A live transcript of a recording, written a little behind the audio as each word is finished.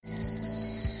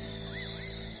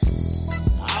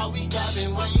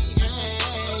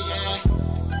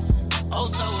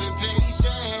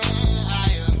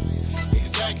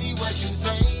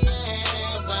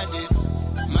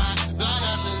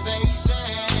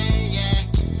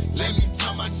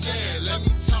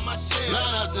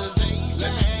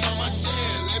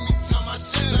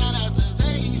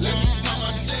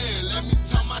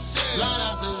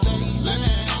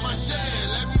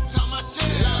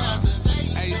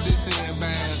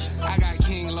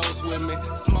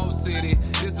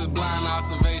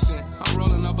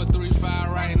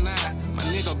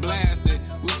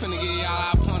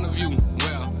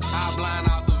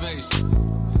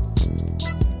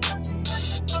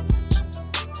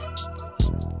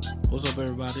What's up,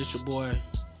 everybody? It's your boy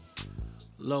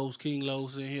Lowe's, King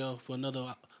Lowe's, in here for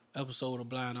another episode of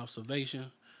Blind Observation.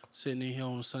 Sitting in here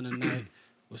on a Sunday night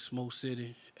with Smoke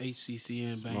City,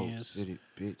 HCCN Smoke bands. City,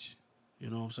 bitch. You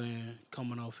know what I'm saying?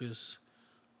 Coming off his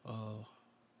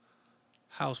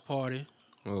house party,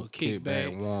 Well, a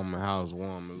kickback. warm, house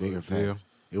warm. Bigger facts.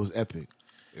 It was epic.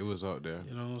 It was up there.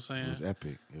 You know what I'm saying? It was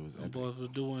epic. It was The epic. boys was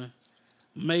doing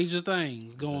major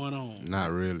things going on.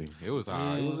 Not really. It was all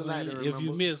right. You know was what a I'm night to saying? If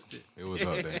you remember. missed it. It was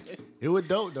up there. It was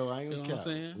dope though. I ain't You know gonna what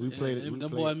I'm count. saying? We played it. The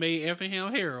boy made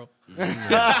Effingham Harold.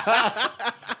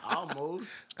 Almost.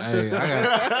 Hey,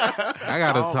 I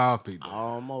got a topic. Though.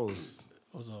 Almost.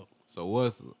 What's up? So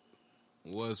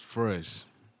what's fresh?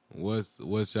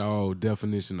 What's y'all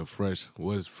definition of fresh?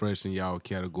 What's fresh in y'all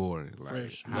category? Like,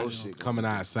 Fresh. Low shit. coming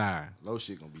outside. Low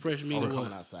shit gonna be Fresh meaning coming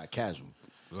what? outside casual.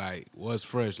 Like what's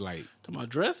fresh? Like To my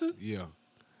dressing? yeah.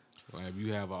 Like if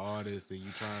you have an artist and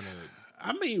you trying to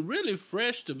I mean, really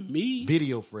fresh to me.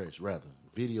 Video fresh, rather.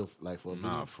 Video like for a video.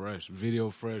 nah fresh, video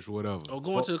fresh, whatever. Or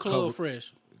going to the club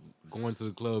fresh. Going to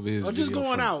the club is Or just video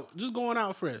going fresh. out. Just going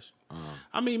out fresh.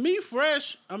 I mean, me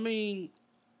fresh, I mean,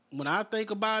 when I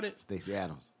think about it, Stacey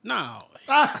Adams. no.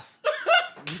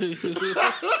 you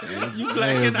Hey,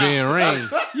 blacking Vin out. Rain.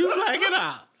 You blacking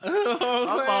out. You know what I'm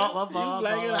saying? My fault, You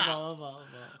blacking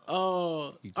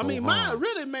out. I mean,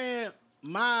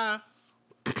 my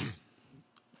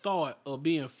thought of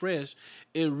being fresh,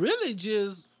 it really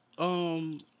just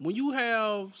when you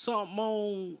have something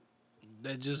on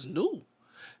that just new,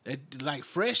 that like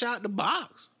fresh out the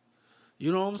box.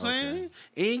 You know what I'm saying?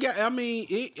 Ain't got. I mean,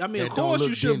 That of don't course look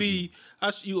you should dingy.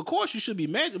 be. Of course you should be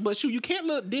mad, but you can't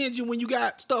look dingy when you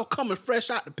got stuff coming fresh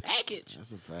out the package.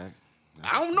 That's a fact.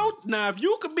 I don't know. Now, if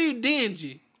you could be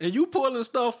dingy and you pulling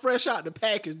stuff fresh out the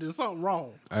package, then something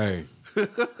wrong. Hey. You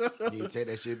can take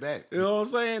that shit back. You know what I'm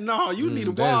saying? No, you need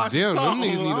to wash That's them. Them something.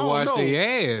 niggas need I to don't wash know.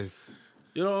 their ass.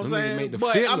 You know what I'm Them niggas saying? make the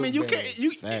But fit I look mean, you bad. can't.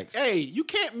 You Facts. hey, you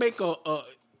can't make a.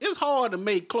 It's hard to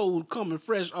make clothes coming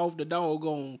fresh off the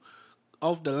doggone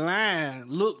off the line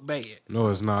look bad. No,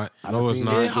 it's not. I No, done it's seen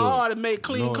not. It's hard to make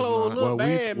clean No, it's clothes not. look Well,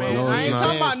 bad, man. no, I it's ain't not.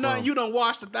 talking about Bands nothing from- you done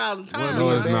washed 1,000 times. No,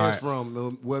 Where it's me and not. Band's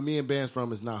from, where me and Band's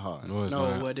from is not hard. No, it's No,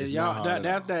 not. well, then It's y'all not hard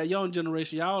at all. that young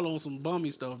generation, y'all on some bummy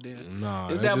stuff then. Nah,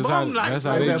 It's that's that just bum how- life. that's how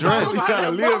Like, they that's dress. all You about gotta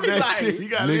that live bummy that life. shit. You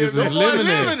gotta Niggas live is that Them boys living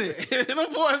it. living it.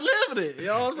 Them boys living it. You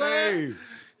know what I'm saying? Hey.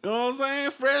 You know what I'm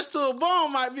saying? Fresh to a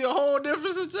bum might be a whole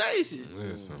different situation.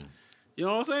 Listen. You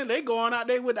know what I'm saying? They going out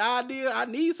there with the idea, I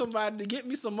need somebody to get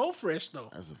me some more fresh stuff.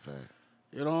 That's a fact.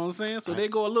 You know what I'm saying? So they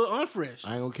go a little unfresh.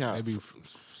 I ain't gonna count. They be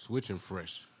switching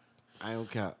fresh. I ain't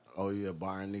gonna count. Oh yeah,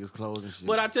 borrowing niggas' clothes and shit.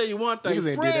 But I tell you one thing, Niggas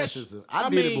ain't did that fresh. since I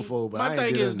did it before, but my I ain't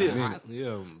thing did is it in a this. minute.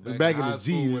 Yeah, back in high the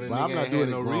school G, when a but I'm nigga not ain't doing had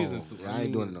it no grown. reason to. I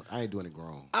ain't doing it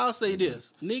grown. I'll say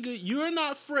this, nigga, you're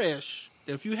not fresh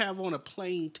if you have on a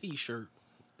plain T-shirt.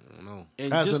 I don't know.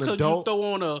 And As just an because you adult? throw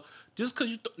on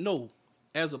no,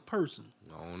 as a person.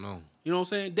 I don't know. You know what I'm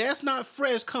saying? That's not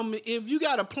fresh coming. If you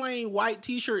got a plain white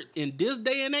T-shirt in this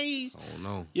day and age, I don't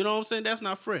know. you know what I'm saying? That's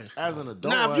not fresh. As an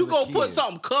adult, Now, or if you as a go kid? put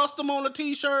something custom on the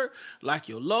T-shirt, like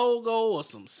your logo or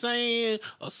some saying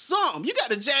or something, you got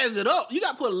to jazz it up. You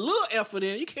got to put a little effort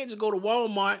in. You can't just go to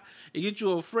Walmart and get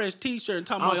you a fresh T-shirt and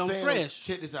talk about I'm saying, fresh.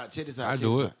 Check this out. I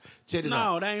do it. Check this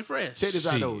out. No, that ain't fresh. Check this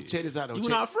out though. Shit. Check this out though. You check,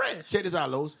 not fresh. Check this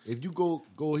out, Los. If you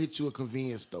go hit you a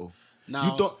convenience store,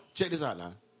 No. check this out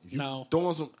now. If you No.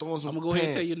 throwing some. I'm gonna go pants, ahead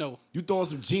and tell you no. You throwing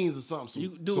some jeans or something.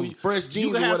 You Some fresh jeans You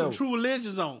can or have whatever. some True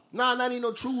Religions on. Nah, not even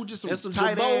no true. Just And some some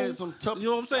tight Jabot. ass, some tough. You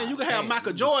know what I'm saying? You can have damn,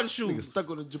 Michael Jordan Nigga shoes. stuck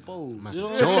with a Jabot. Michael know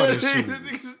what Jordan I'm shoes.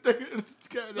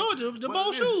 No,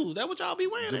 Jabot shoes. That's what y'all be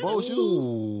wearing. ain't Jabot it? shoes.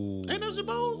 Ooh. Ain't that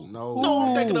Jabot? No. No,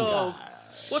 I'm thinking of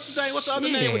what's the name? What's the other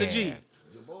name with the G?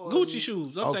 Jabot. Gucci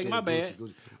shoes. I'm Okay, thinking my bad.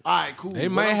 Gucci. All right, cool. They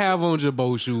What might I'm have on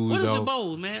Jabot shoes What is though.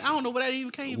 Jabot, man? I don't know where that even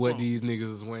came What from. these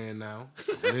niggas is wearing now?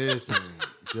 Listen,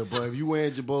 Jabot, if you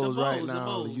wearing Jabos right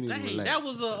now, you need to Dang, relax. that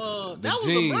was a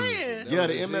jeans. brand. Yeah, That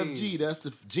the was the MFG, jeans. that's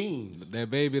the jeans. That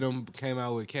baby them came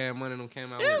out with Cash Money. Them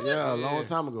came out with Yeah, a long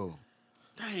time ago.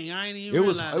 Dang, I ain't even It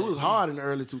was realize it was that. hard in the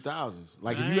early 2000s.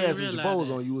 Like I if you ain't had some realize Jabos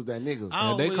that. on, you was that nigga.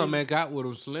 I They always- come back out with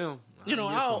them slim. You know,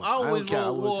 I I always don't care. I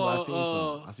wore, would too. I wore seen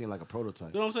some. I seen like a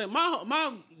prototype. you know what I'm saying?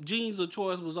 My jeans of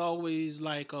choice was always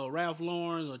like Ralph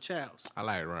Lauren or Chaps. I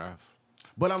like Ralph.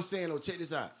 But I'm saying though, check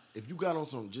this out. If you got on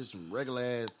some regular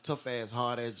ass, tough ass,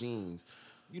 hard ass jeans,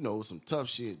 you know, some tough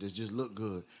shit that just look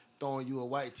good, throwing you a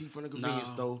white tee from the convenience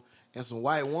Nah. store and some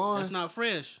white ones, That's not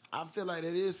fresh. I feel like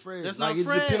that is fresh. That's like not it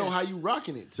depends fresh. on how you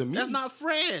rocking it. To me, That's not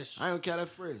fresh. I don't care that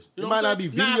fresh. You It know might what not I'm be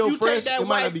saying? Now, video if you fresh. take that It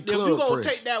might not white, be if you club gonna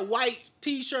fresh. take that white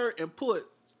T-shirt and put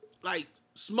like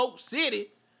Smoke City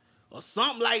or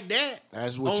something like that.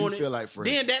 That's what you feel like fresh.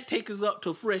 Then that takes us up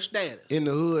to fresh status. In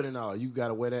the hood and all, you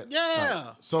gotta wear that. Yeah.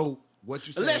 Type. So what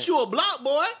you saying? Unless you a block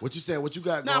boy. What you saying? What you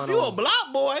got Now, going if you on? a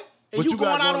block boy and What you going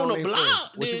got out on the ain't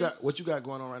block, fresh? then What you got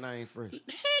going on right now ain't fresh.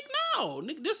 heck no,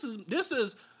 nigga. This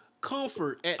is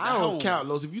comfort at the I home. don't count,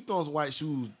 Los. If you throwing some white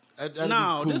shoes, that'd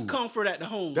No, be cool. this comfort at the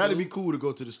home. That'd dude. be cool to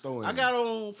go to the store. I got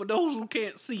on, for those who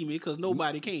can't see me, because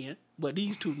nobody can, but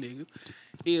these two niggas,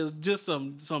 is just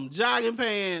some jogging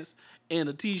pants and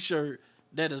a t-shirt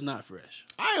that is not fresh.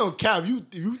 I don't count.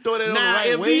 You throw that on the Now, right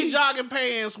if way. these jogging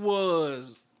pants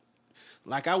was,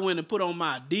 like I went and put on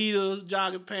my Adidas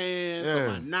jogging pants or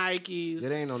Yeah. my Nikes.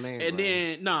 It ain't no name And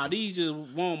brand. then, these just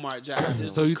Walmart jogging.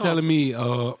 This So is you telling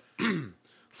comfort. me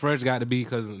fresh got to be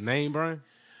because of name brand?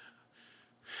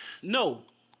 No,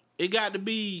 it got to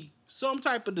be some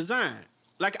type of design.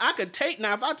 Like I could take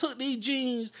now if I took these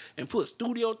jeans and put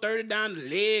Studio 30 down the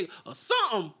leg or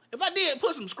something. If I did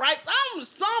put some stripes on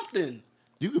something,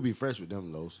 You could be fresh with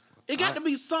them, Los. it got to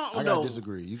be something I though. gotta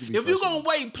disagree. You could be if you fresh gonna with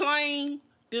wear plain,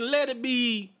 then let it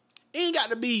be. It ain't got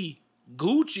to be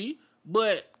Gucci,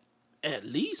 but at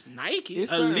least Nike,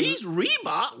 It's at certain- least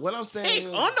Reebok. What I'm saying Hey,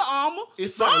 is- Under Armour.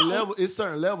 It's something.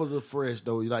 certain levels of fresh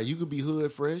though. Like you could be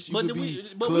hood fresh, you But could be we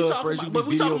club talking fresh, about, you but could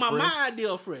we be talking video about fresh, my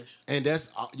idea of fresh. and that's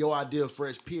your idea of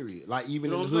fresh. Period. Like even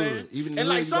You know in what the I'm hood, saying? even in the And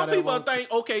hood, like you some gotta have people on-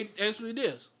 think, okay, ask me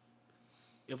this.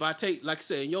 If I take, like I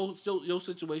said, in your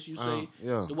situation, you say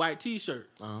yeah. the white T-shirt,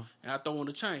 Uh-huh. and I throw on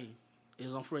the chain,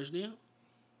 is I'm fresh then?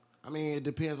 I mean, it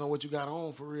depends on what you got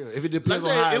on for real. If it Like depends I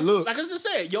on said, how it look. like I just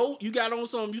said, you got on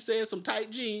some. You said some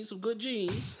tight jeans, some good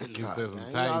jeans, You said some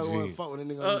Man, tight y'all wanna jeans. fuck with a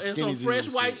nigga on and skinny some fresh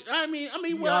jeans white. shit. I mean,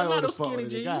 You well, all not wanna those fuck skinny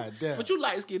with it. jeans, Goddamn. but you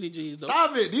like skinny jeans though.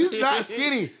 Stop it. These not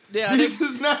skinny. Yeah, These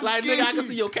is not like skinny. nigga, I can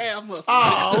see your calf muscle.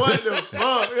 Oh, what the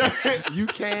fuck? You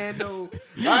can though.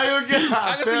 I don't get.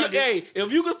 I can see your, hey,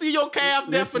 if you can see your calf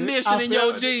Listen, definition I in your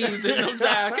felt it. jeans, then them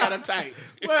jeans kind of tight.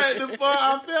 What the fuck?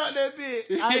 I felt that bit.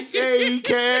 Hey, you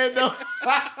can though.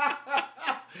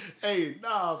 Hey,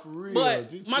 nah, for real. But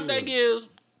Just my chill. thing is,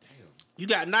 you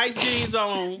got nice jeans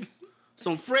on,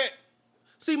 some fresh.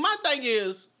 See, my thing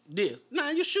is this. Now,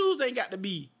 your shoes ain't got to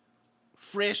be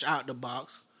fresh out the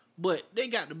box, but they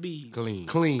got to be Clean.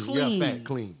 clean. Clean. Yeah, fat,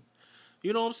 clean.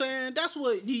 You know what I'm saying? That's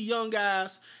what these young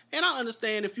guys, and I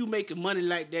understand if you making money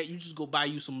like that, you just go buy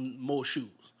you some more shoes.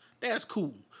 That's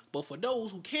cool. But for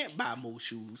those who can't buy more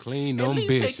shoes, Clean at them least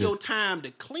take bitches. your time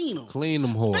to clean them. Clean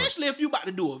them whores. Especially if you about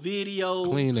to do a video,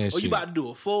 Clean that or you shit. about to do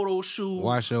a photo shoot,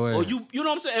 Wash your or ass. you know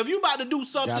what I'm saying. If you about to do Gotta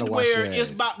something wash where your it's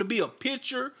ass. about to be a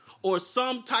picture or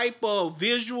some type of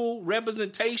visual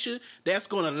representation that's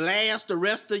gonna last the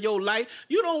rest of your life,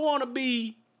 you don't want to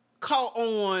be caught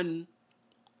on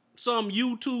some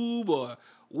YouTube or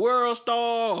World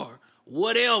Star or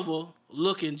whatever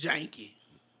looking janky.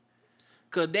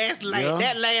 Cause that's like Yeah.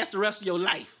 that lasts the rest of your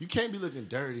life. You can't be looking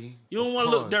dirty. You don't of wanna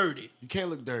look course. dirty. You can't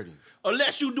look dirty.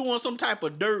 Unless you doing some type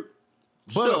of dirt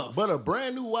But stuff. but a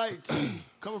brand new white tee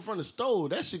coming from the store,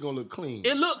 that shit gonna look clean.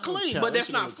 It look I don't clean, count. but That that's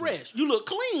shit not look clean. fresh. You look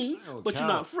clean, I don't but you're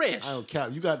count. not fresh. I don't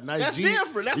count. You got nice That's jeans.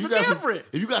 different. That's If you the got some- different.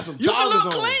 if you got some You can joggers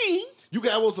look on, clean. you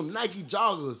got on some Nike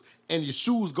joggers and your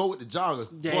shoes go with the joggers.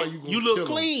 Yeah, Boy, you gonna you look kill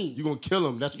 'em. clean. You gonna kill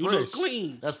them. That's You fresh. look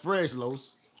clean. That's fresh, Los.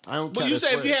 I don't But count. you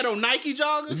That's say if you fresh. had on Nike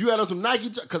joggers, If you had on some Nike,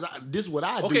 because this is what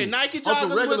I do. Okay, Nike On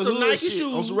some joggers regular with some hood Nike shit,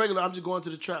 shoes. On some regular, I'm just going to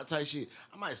the trap type shit.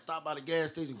 I might stop by the gas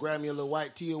station, grab me a little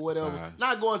white tee or whatever.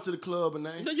 Not going to the club or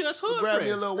nothing. then you just hood Grab fresh.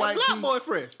 me a little That white block tee boy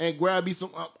fresh. and grab me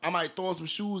some. I might throw on some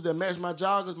shoes that match my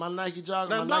joggers, my Nike joggers,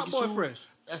 That my block Nike boy shoes. fresh.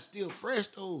 That's still fresh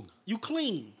though. You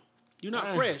clean. You're not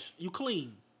Man. fresh. You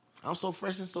clean. I'm so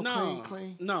fresh and so No,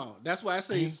 clean. no. That's why I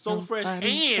say Ain't so fresh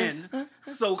nobody- and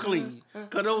so clean.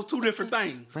 Cause those two different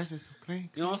things. Fresh and so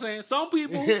clean. You know what I'm saying? Some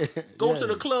people go to Yeah.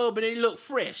 the club and they look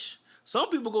fresh.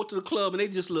 Some people go to the club and they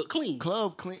just look clean.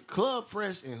 Club clean, club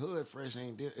fresh and hood fresh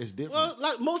ain't it's different. Well,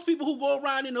 like most people who go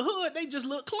around in the hood, they just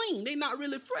look clean. They not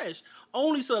really fresh.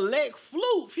 Only select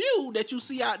few that you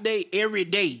see out there every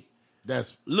day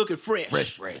That's looking fresh.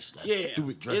 fresh. That's Yeah.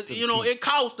 stupid dressed to the You know, teeth. it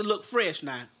costs to look fresh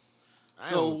now. I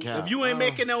So don't count. if you ain't I don't-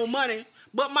 making no money,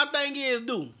 but my thing is,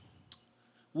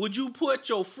 would you put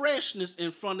your freshness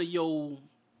in front of your,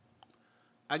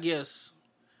 I guess,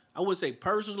 I wouldn't say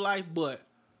personal life, but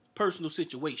personal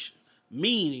situation?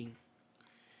 Meaning,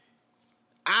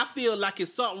 I feel like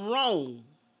it's something wrong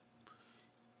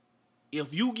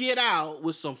if you get out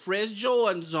with some fresh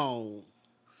Jordans on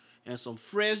and some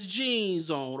fresh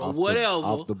jeans on or Off the- whatever,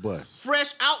 off the bus.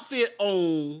 fresh outfit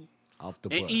on. off the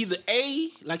And bus. either A,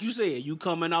 like you said, you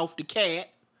coming off the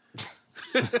cat,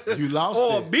 you lost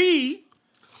or it. B,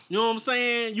 you know what I'm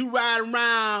saying, you riding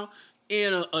around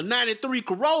in a 93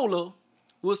 Corolla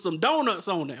with some donuts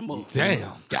on that mug.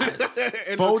 Damn.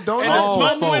 And Four and donuts? a Oh,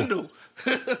 smoke four. window.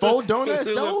 4 donuts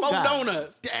though? Four God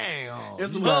donuts. Damn. And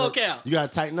some You gotta- hubcaps. You gotta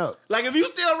tighten up. Like if you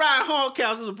still ride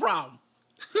hubcaps, it's a problem.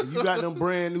 If you got them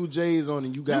brand new J's on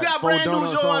and you got, You got 4 brand new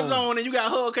donuts Jordans on and you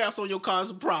got hubcaps on your car,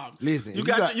 it's a problem. Listen, you if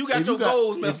got if your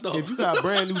goals messed up. If you got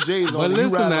brand new J's on, But and you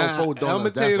listen ride now, on 4 I'm donuts.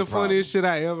 gonna tell you the that's a problem. funniest shit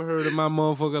I ever heard in my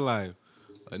motherfucking life.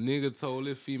 A nigga told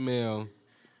his female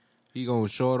he gonna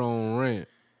short on rent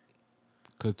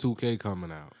cause 2K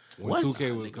coming out. When What?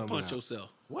 2K was Nigga, coming punch out. yourself.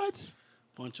 What?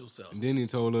 Punch yourself. And then he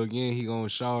told her again he gonna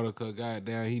short her cause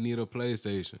goddamn he need a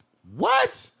PlayStation.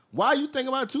 What? Why you think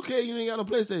about 2K? You ain't got no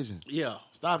PlayStation. Yeah.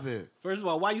 Stop it. First of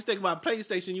all, why you think about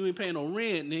PlayStation? You ain't paying no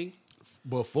rent, nigga.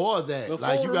 Before that, Before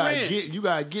like you the gotta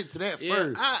rent. get to that Yeah,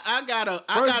 first. I got a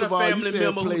First of all, you family said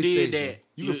member who did PlayStation.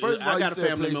 that. First of all, I you got a said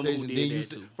family member who PlayStation. Then did you that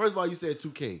said, too. first of all, you said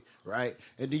 2K, right?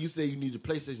 And then you said you need the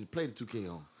PlayStation to play the 2K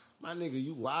on. My nigga,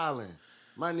 you wildin'.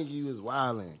 My nigga, you is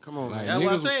wildin'. Come on, Like, man.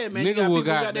 That's what I said, man. You Niggas got will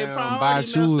people got their goddamn buy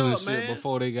priorities shoes messed and up, shit man.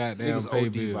 before they goddamn Niggas pay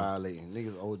OD bills. violating.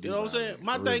 Niggas OD. You know what I'm saying? violating.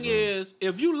 My For thing real, bro. is,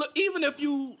 if you look, even if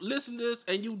you listen to this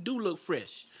and you do look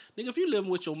fresh, nigga, if you living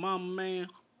with your mama, man,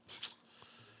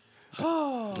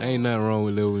 Ain't nothing wrong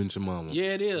with living with your mama.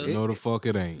 yeah, it is. No, the fuck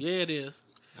it ain't. Yeah, it is.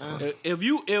 If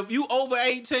you over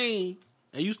 18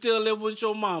 and you still live with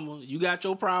your mama, you got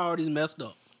your priorities messed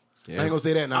up. I ain't gonna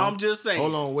say that now. I'm just saying.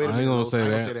 Hold on, wait a I ain't minute. gonna Los. say I ain't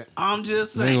that. gonna say that. I'm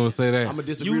just I ain't saying. gonna say that. I'm gonna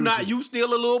disagree You with not you. you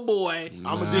still a little boy. I'm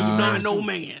gonna Nah. disagree. You not with no you.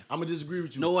 man. I'm gonna disagree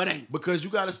with you. No, it ain't. Because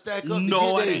you gotta stack up.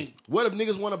 No, to it get ain't. What if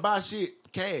niggas want to buy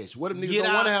shit cash? What if niggas Get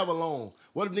don't want to out. have a loan?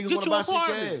 What if niggas Get want to you buy an shit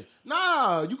apartment. cash?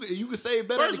 Nah, you can save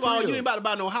better. First at of the all, crib. you ain't about to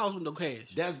buy no house with no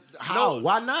cash. That's how. No.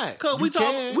 Why not? Cause You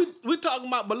can. we talking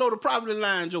about below the poverty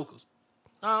line jokers.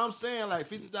 Nah, I'm saying like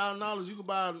 $50,000, you can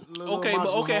buy a little Okay, but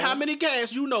modular okay, home. how many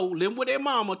cash you know living with their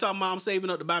mama talking about I'm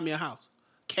saving up to buy me a house?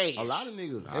 Cash. A lot of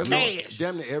niggas. Cash.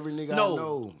 Damn near every nigga No. I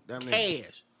know. Damn near.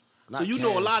 cash. Not So you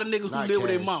know a cash. lot of niggas who Not live with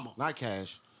their cash. mama. Not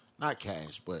cash. Not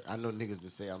cash, but I know niggas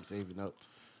that say I'm saving up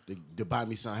to buy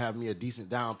me something, have me a decent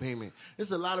down payment.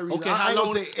 It's a lot of reasons. Okay, I how ain't gonna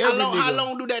long? say every How nigga.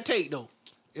 long do that take though?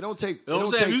 It don't take. You know what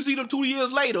I'm saying? If you see them 2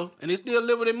 years later and they still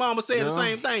live with their mama saying the Yeah.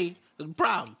 same thing, it's a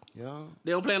problem. Yeah,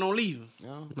 They don't plan on leaving.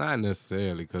 yeah. Not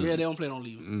necessarily, cause Yeah, they don't plan on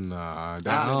leaving. nah,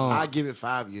 that, I give it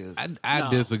 5 years. I Nah.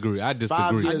 disagree. I 5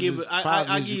 disagree. years. I give is- it- I- 5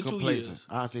 I years give you you 2 complacent. years.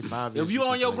 I say 5 years. If you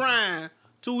on your complacent. grind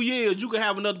 2 years, you can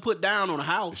have another put down on a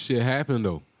house. Shit happened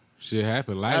though. Shit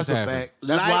happened. Life That's a happened. fact.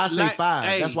 That's why I say 5.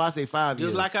 hey, That's why I say 5 years.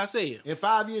 Just like I said. in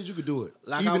 5 years you could do it.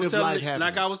 Like even I was if telling, life happens.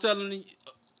 like I was telling the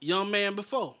young man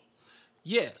before.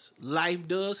 Yes, life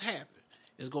does happen.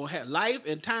 It's gonna happen. Life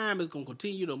and time is gonna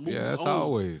continue to move Yeah, that's on.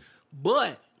 always.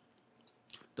 But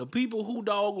the people who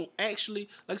dog actually,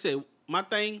 like I said, my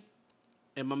thing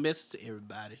and my message to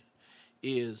everybody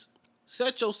is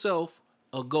set yourself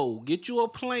a goal. Get you a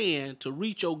plan to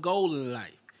reach your goal in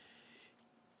life.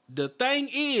 The thing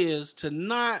is to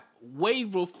not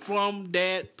waver from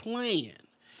that plan.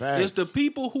 Facts. It's the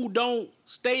people who don't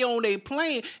stay on their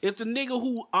plan. It's the nigga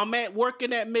who I'm at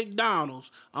working at McDonald's.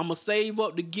 I'ma save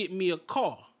up to get me a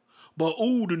car. But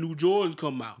ooh, the new Jordans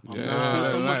come out. I'm Yeah, gonna spend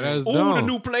some right, money. that's Ooh, dumb. the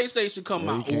new PlayStation come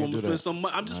Yeah, you out. can't Ooh, I'm do gonna spend that. some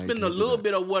money. I'm just Nah, you spending a can't do little that.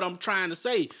 bit of what I'm trying to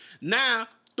say. Now,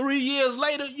 3 years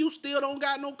later, you still don't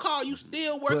got no car. You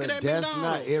still working But at that's McDonald's.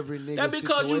 not every nigga's That's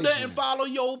because you situation. didn't follow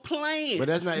your plan. But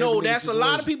that's not no. every nigga's That's a lot of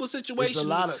situation. people's situation. It's a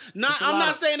lot of- Not, it's a I'm lot not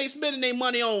of- saying they spending their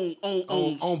money on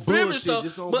on frivolous bullshit, stuff,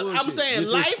 just on but I'm bullshit. saying Just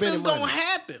they life spending is gonna money.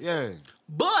 happen. Yeah.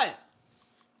 But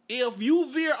if you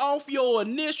veer off your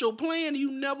initial plan, you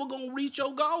never gonna reach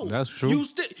your goal. That's true. You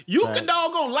Facts. can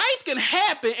doggone life can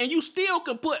happen, and you still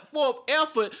can put forth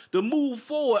effort to move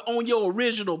forward on your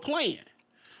original plan.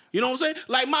 You know what I'm saying?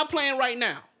 Like my plan right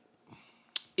now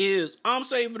is I'm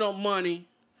saving up money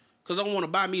because I want to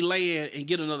buy me land and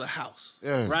get another house.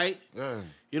 Yeah. Right? Yeah.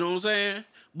 You know what I'm saying?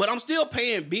 But I'm still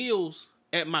paying bills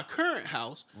at my current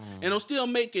house, and I'm still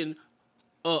making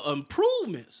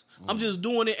improvements. I'm just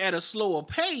doing it at a slower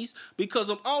pace because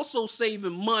I'm also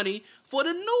saving money for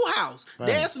the new house.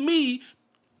 That's me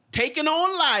taking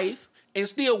on life and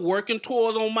still working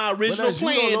towards on my original that's you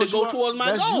plan though, to go you towards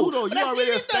my that's goal. you though. But You that's already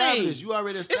anything. established. You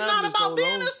already It's not established, about though,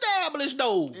 being Lo. established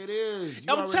though. It is. You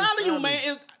I'm already telling you, man.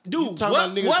 established. Dude, talking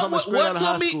about niggas coming straight out of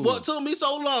high school. what took me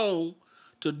so long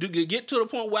to get to the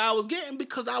point where I was getting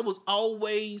because I was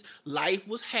always life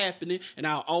was happening and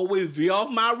I always veer off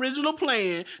my original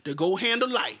plan to go handle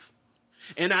life.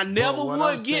 And I never what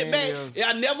I'm would get saying back. is-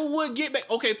 I never would get back.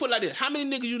 Okay, put it like this. How many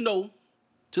niggas you know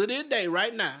to this day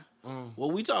right now?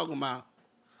 What we talking about?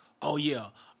 Oh yeah,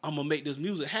 I'm gonna make this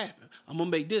music happen. I'm gonna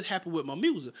make this happen with my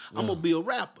music. I'm gonna be a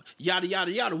rapper. Yada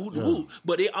yada yada. Whoop the whoop.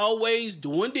 But they always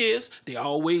doing this. They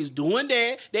always doing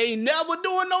that. They ain't never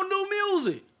doing no new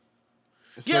music.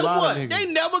 Guess what?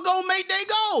 They never gonna make their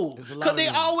goal because they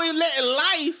always letting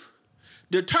life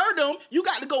deter them. You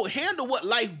got to go handle what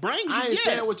life brings you. I ain't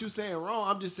saying what you saying wrong.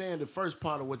 I'm just saying the first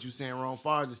part of what you saying wrong. As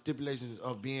far as the stipulation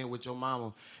of being with your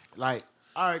mama, like,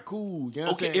 all right, cool. You know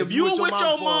what I'm saying? If you with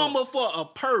your mama for a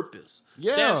purpose,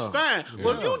 that's fine. Yeah.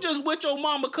 But if you just with your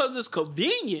mama because it's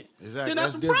convenient, then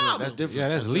that's a problem. That's different. Yeah,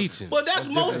 that's leeching. But that's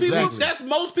most people. Exactly. That's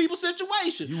most people's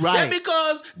situation. You right. That's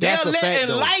because they're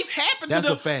letting life happen to them.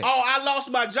 That's a fact. Oh, I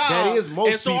lost my job. That is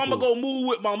most and so people. I'm gonna go move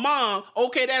with my mom.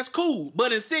 Okay, that's cool.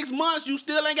 But in 6 months, you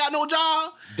still ain't got no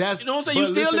job. You know what I'm saying?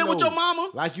 You still live with your mama.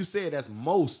 Like you said, that's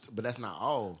most, but that's not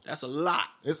all. That's a lot.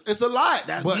 It's a lot.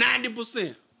 That's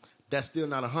 90%. That's still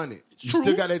not 100. You True.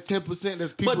 still got that 10%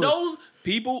 that's people. But those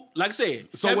people, like I said.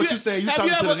 So what you saying? You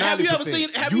talking to the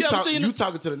 90%. Have you ever seen? You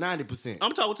talking to the 90%.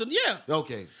 I'm talking to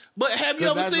Okay. But have you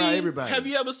ever seen? Everybody. Have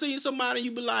you ever seen somebody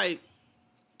you be like,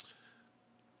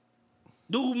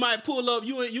 dude might pull up.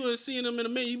 You ain't seen him in a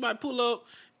minute. You might pull up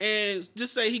and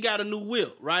just say he got a new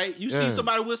whip, right? You see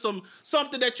somebody with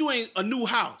something that you ain't a new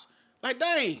house. Like,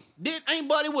 dang, ain't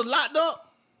buddy was locked up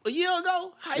a year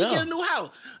ago? How you get a new house?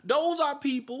 Those are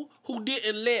people who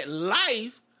didn't let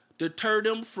life deter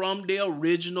them from their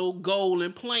original goal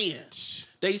and plan.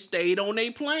 They stayed on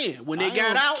their plan. When they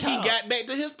got out, he got back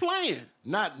to his plan.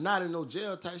 Not in no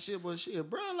jail type shit, but shit,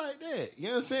 bro, like that. You know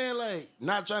what I'm saying? Like,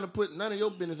 not trying to put none of your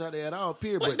business out there at all,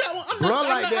 period. But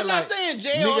I'm not saying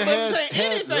jail, I'm saying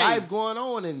anything. Life going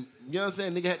on, and you know what I'm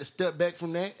saying? Nigga had to step back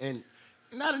from that, and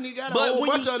not a nigga got a but whole when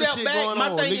bunch you of other step shit back, going my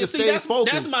on. thing Nigga is, see, that's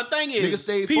my thing is, nigga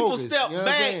stay people focused. step You know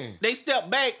back. They step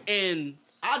back and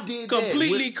I did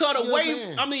completely cut away.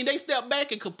 You know I mean, they step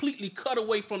back and completely cut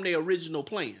away from their original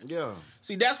plan. Yeah.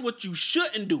 See, that's what you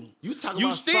shouldn't do. You talking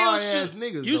about sorry ass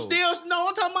niggas? You still no.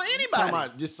 I'm talking about anybody. Talking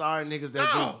about just sorry niggas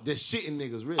that just shitting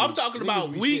niggas. Really, I'm talking about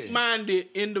weak-minded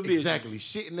individuals. Exactly,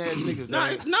 shitting ass niggas.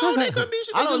 No, they could be.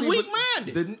 They just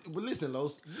weak-minded. But listen,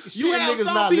 Los, you have niggas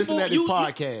some not people. listening to this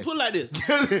podcast. Put like this.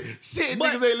 Shit,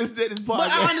 niggas ain't listening to this podcast.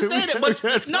 But I understand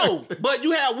it. But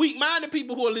you have weak-minded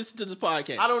people who are listening to this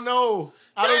podcast. I don't know.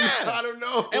 I don't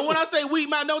know. And when I say weak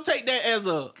mind, don't take that as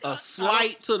a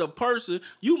slight to the person.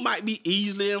 You might be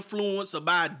easily influenced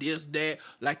by this, that.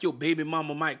 Like your baby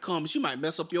mama might come, she might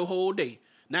mess up your whole day.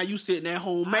 Now you sitting at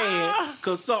home mad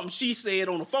because something she said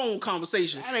on the phone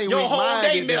conversation. Your whole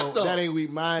day messed up. That ain't weak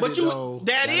minded. But though.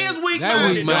 That is weak minded.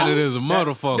 That weak minded is a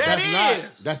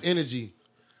motherfucker. That's energy.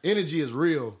 Energy is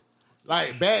real.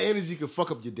 Like bad energy can fuck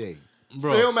up your day.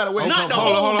 Bro, it don't matter where not the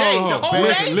whole day. The whole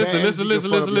day.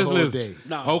 Listen.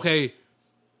 No. Okay.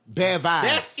 Bad vibes.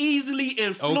 That's easily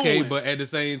influenced. Okay, but at the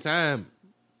same time,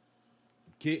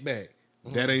 kick back.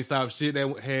 That ain't stopped shit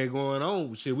that had going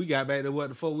on. Shit, we got back to what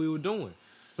the fuck we were doing.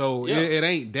 So it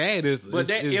ain't that. If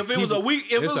it was a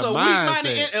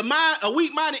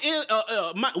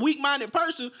weak-minded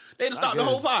person, they'd have stopped the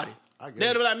whole party. They'd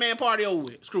have been like, man, party over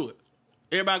with. Screw it.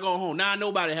 Everybody going home. Now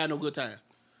nobody had no good time.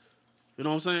 You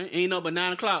know what I'm saying? Ain't up at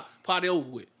 9 o'clock, party over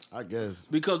with. I guess.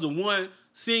 Because of one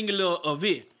singular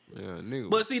event. Yeah, nigga.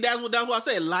 But see, that's what I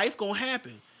said. Life gonna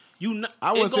happen.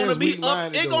 It's gonna be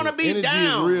up. It's gonna be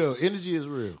down. Energy is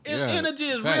real. Energy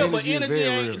is real, but energy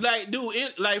ain't like, dude.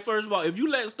 Like, first of all, if you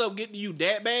let stuff get to you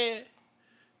that bad,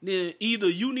 then either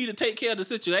you need to take care of the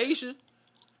situation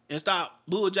and stop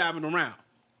bull jobbing around.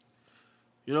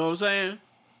 You know what I'm saying?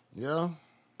 Yeah.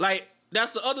 Like,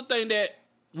 that's the other thing that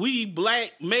we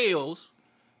black males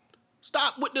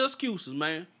stop with the excuses,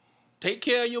 man. Take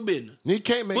care of your business.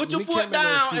 Put your foot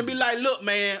down and be like, look,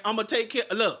 man, I'm gonna take care.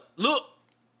 Look.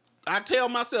 I tell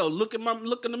myself, look in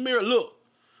the mirror. Look,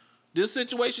 this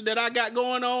situation that I got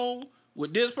going on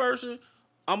with this person,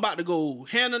 I'm about to go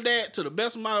handle that to the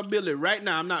best of my ability right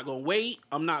now. I'm not gonna wait.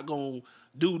 I'm not gonna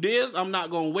do this. I'm not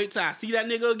gonna wait till I see that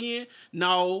nigga again.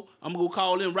 No, I'm gonna go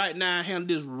call him right now and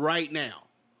handle this right now.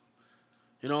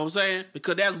 You know what I'm saying?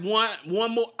 Because that's one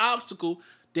more obstacle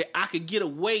that I could get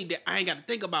away that I ain't got to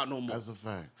think about no more. That's a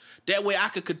fact. That way I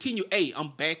could continue. Hey, I'm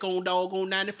back on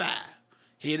 95,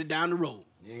 headed down the road.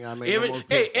 You ain't gotta make no more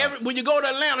pit stops. When you go to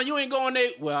Atlanta, you ain't going there.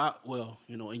 Well,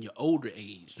 you know, in your older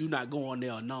age, you're not going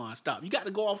there nonstop. You got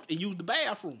to go off and use the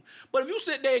bathroom. But if you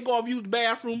sit there and go off and use the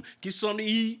bathroom, get something to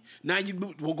eat, now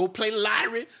you will go play the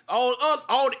lottery, all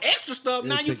the extra stuff.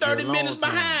 Now you 30 minutes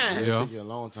behind. It take you a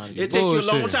long time. It take you a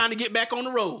long time to get back on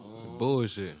the road.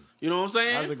 Bullshit. You know what I'm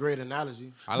saying? That's a great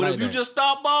analogy. But if you just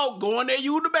stop off, go in there,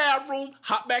 use the bathroom,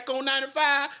 hop back on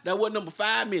 95, that was number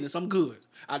 5 minutes. I'm good.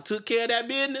 I took care of that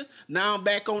business. Now I'm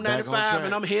back on 95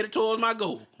 and I'm headed towards my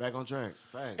goal. Back on track.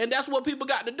 Facts. And that's what people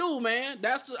got to do, man.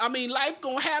 Life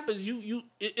gonna happen.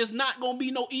 It's not gonna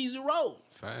be no easy road.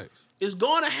 Facts. It's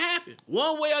gonna happen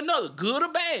one way or another, good or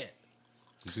bad.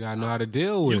 You gotta know how to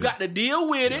deal with it. You got to deal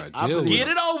with it. Get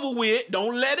it over with.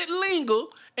 Don't let it linger,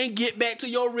 and get back to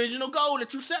your original goal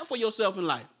that you set for yourself in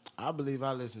life. I believe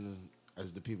our listeners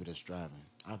as the people that's striving.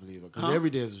 I believe it. Because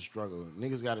every day is a struggle.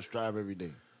 Niggas got to strive every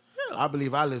day. Yeah. I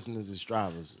believe our listeners is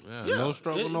strivers. Yeah. No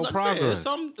struggle, no progress.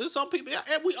 There's some people,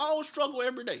 we all struggle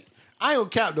every day. I don't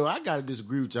cap though. I gotta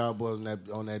disagree with y'all boys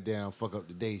on that damn fuck up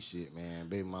the day shit, man.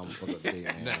 Baby mama fuck up the day,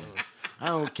 man. I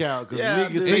don't count because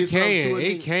niggas say something to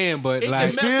it can, but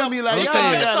like feel me, like y'all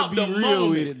gotta be real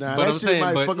with it now. That shit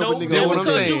might fuck up a nigga. What I'm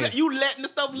saying, you letting the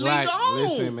stuff linger on.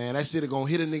 Listen, man, that shit gonna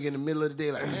hit a nigga in the middle of the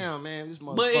day. Like, damn, man, this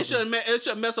motherfucker. But it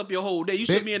should mess up your whole day. You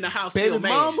should be in the house still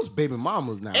mad. Baby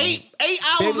mamas now. 8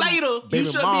 hours later, you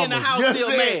should be in the house still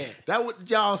mad. That's what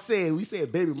y'all said. We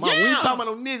said baby mama. We ain't talking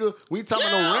about no nigga. We ain't talking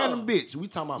about no random bitch. We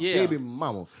talking about baby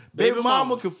mama. Baby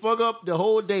mama can fuck up the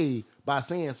whole day by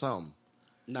saying something.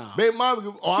 Nah. Baby mama,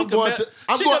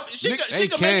 she can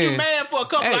make you mad for a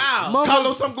couple of hours.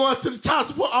 Carlos, I'm going to the child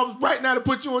support office right now to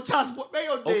put you on child support. Man,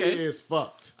 your day is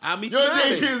fucked. I'll meet you down there.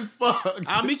 Your day is fucked.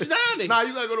 I'll meet you down there. Nah,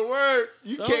 you gotta go to work.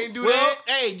 You can't do that.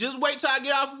 Hey, just wait till I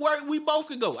get off work. We both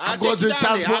can go. I'll take you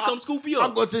down there. I'll come scoop you up.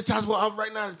 I'm going to the child support office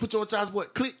right now to put you on child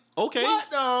support. Click. Okay. What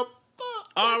the fuck?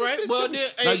 All right. Well, then,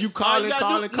 now you calling.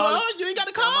 No, you ain't got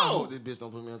to call. I hope this bitch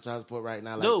don't put me on child support right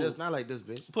now like this. Not like this,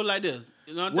 bitch. Put it like this.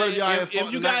 You know what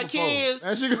if you got kids,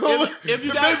 if you got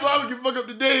baby mama can fuck up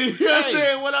the day. You know what I'm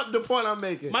saying? What up the point I'm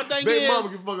making? My thing baby is, mama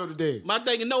can fuck up the day. My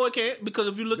thing is, no, it can't, because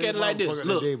if you look at it like this,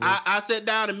 look, I sat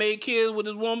down and made kids with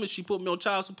this woman. She put me on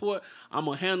child support. I'm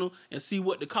gonna handle and see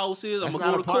what the cost is. I'm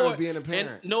gonna go to court. Of being a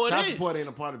parent. No, child support ain't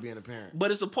a part of being a parent.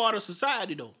 But it's a part of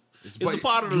society, though. It's a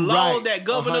part of the laws that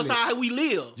govern us how we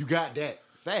live. You got that.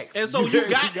 Facts. And so you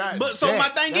got but so my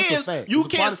thing is, you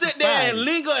can't sit there and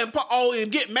linger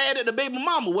and get mad at the baby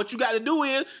mama. What you got to do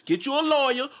is get you a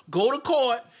lawyer, go to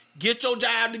court, get your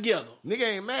job together. Nigga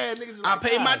ain't mad. Nigga just I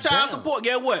pay my child support.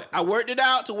 Guess what? I worked it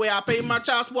out to where I pay my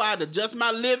child support. I adjust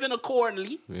my living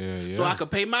accordingly. So I can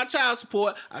pay my child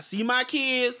support. I see my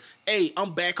kids. Hey,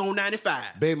 I'm back on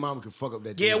 95. Baby mama can fuck up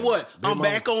that day. Guess what? I'm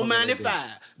back on 95.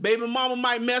 Baby mama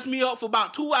might mess me up for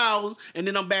about 2 hours, and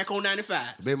then I'm back on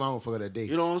 95. Baby mama fuck up that day.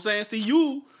 You know what I'm saying? See,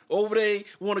 you over there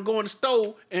want to go in the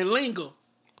store and linger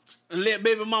and let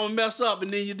baby mama mess up,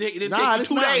 and then you take you 2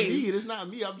 days. It's not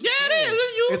me. I'm just saying. It is.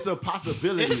 It's you. It's a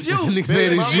possibility. It's you.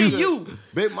 It's you.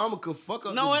 Baby mama could fuck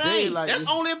up no, the it day. ain't. Like that's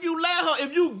only if you let her.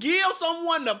 If you give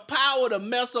someone the power to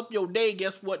mess up your day,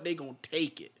 guess what? They gonna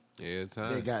take it. Yeah,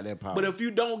 time. They got that power. But if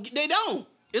you don't, they don't.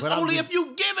 It's only if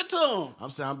you give it to them. I'm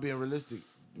saying I'm being realistic.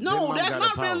 No, that's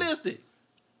not realistic.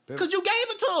 Because you gave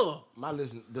it to her.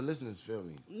 The listeners feel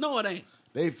me. No, it ain't.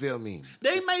 They feel me.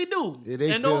 They may do.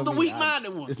 Yeah, and those are the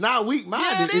weak-minded ones. It's not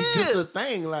weak-minded. Yeah, it's just a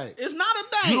thing. Like it's not a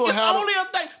thing. It's only a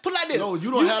thing. Put it like this. No,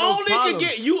 you don't have those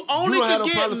problems. You only can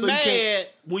get mad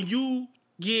when you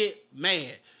get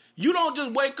mad. You don't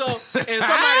just wake up and somebody,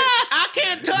 I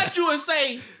can't touch you and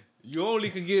say, you only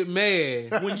can get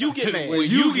mad when you get mad. When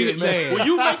you get mad. When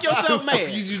you make yourself mad.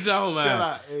 What you talking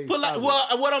about?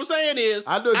 What I'm saying is,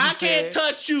 I can't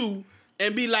touch you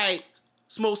and be like,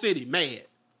 Smoke City, mad.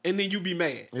 And then you be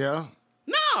mad. Yeah.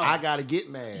 No. I gotta get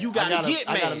mad. You gotta get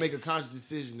mad. I gotta make a conscious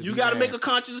decision. You gotta make a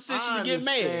conscious decision to get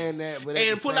mad. That, but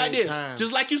and put like this,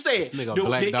 just like you said,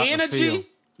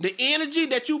 the energy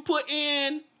that you put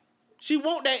in. She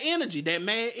want that energy, that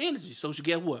mad energy. So she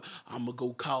get what? I'm going to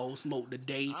go call Smoke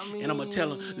today, and I'm going to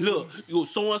tell him, look,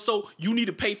 so-and-so, you need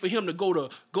to pay for him to go to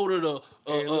the go to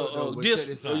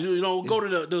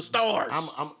the stars.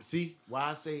 See, why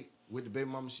I say with the baby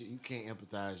mama shit, you can't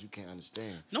empathize, you can't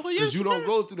understand. No, because you don't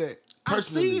go through that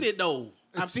personally. I've seen it, though.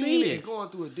 I've seen it. Going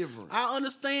through it different. I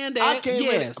understand that.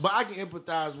 But I can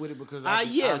empathize with it because the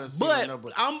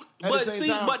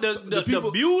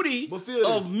beauty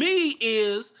of me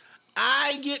is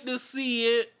I get to see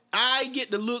it. I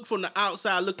get to look from the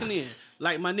outside looking in.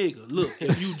 Like my nigga, look,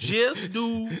 if you just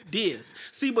do this.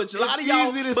 See, but a lot of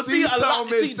y'all, but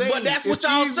that's what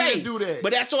y'all say. Do that.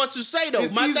 But that's what you say though.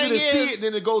 It's easier to see it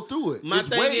than to go through it. My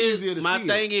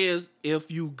thing is,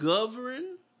 if you govern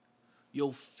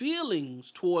your feelings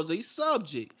towards a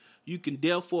subject, you can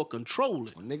therefore control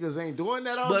it. Well, niggas ain't doing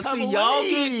that all but the time.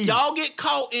 See, y'all get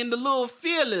caught in the little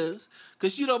feelings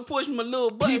because she done pushed my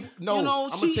little butt. No, you know,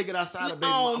 I'm gonna take it outside of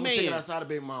baby. Oh, I'm gonna take it outside of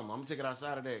baby mama. I'm gonna take it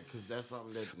outside of that because that's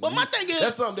something that. But my thing is,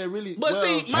 that's something that really. But well,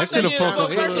 see, my thing is,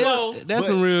 first of all, that's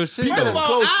some real shit. People that's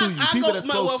close to you. People that's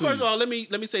close to you. First of all, let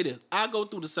me say this. I go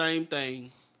through the same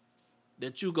thing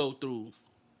that you go through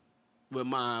with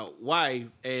my wife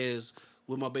as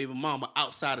with my baby mama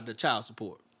outside of the child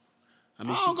support. I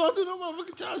mean, I don't go through no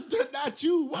motherfucking child. Not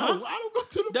you. Wow. Huh? I don't go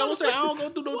through the. That was saying I don't go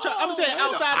through no child. I'm saying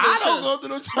outside. I don't go through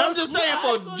no child. I'm just saying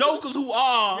for jokers who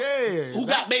are who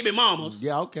got baby mamas.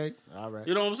 Yeah. Okay. All right.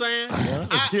 You know what I'm saying?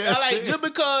 I like just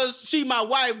because she my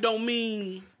wife don't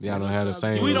mean y'all don't have the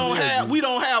same. We don't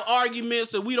have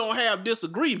arguments and we don't have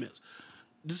disagreements.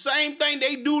 The same thing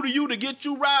they do to you to get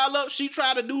you riled up, she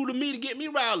try to do to me to get me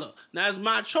riled up. Now it's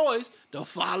my choice to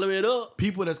follow it up.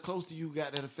 People that's close to you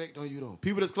got that effect on you though.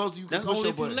 People that's close to you. That's only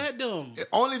if you let them.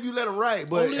 Only if you let them right,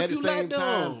 but only at the same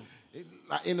time,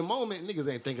 like in the moment,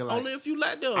 niggas ain't thinking like. Only if you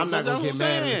let them. I'm not gonna get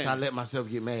mad unless I let myself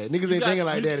get mad. Niggas ain't thinking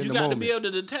like that in the moment. You got to be able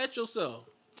to detach yourself.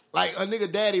 Like a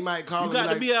nigga daddy might call. You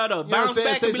got to be able to bounce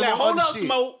back and be like, hold up,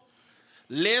 Smoke.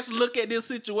 Let's look at this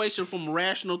situation from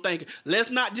rational thinking. Let's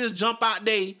not just jump out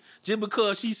there just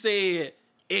because she said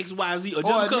XYZ or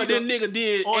just because that nigga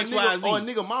did XYZ. Or a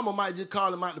nigga mama might just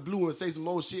call him out the blue and say some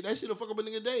old shit. That shit'll fuck up a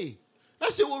nigga day.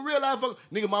 That shit will real life fuck.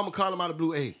 Nigga mama call him out the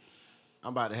blue. Hey, I'm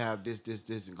about to have this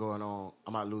and going on.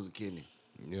 I might lose a kidney.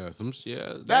 Yeah, some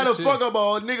shit. That'll fuck up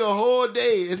a nigga whole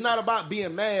day. It's not about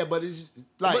being mad, but it's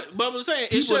like. But I'm saying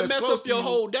it should mess up your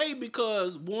whole day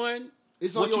because one,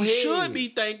 it's what on you your head. should be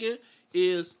thinking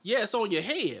is, it's on your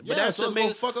head. But that's so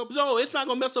gonna fuck up. No, it's not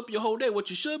gonna mess up your whole day. What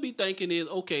you should be thinking is,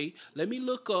 okay, let me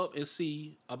look up and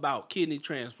see about kidney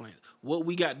transplants. What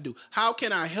we got to do. How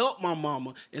can I help my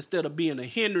mama instead of being a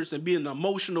hindrance and being an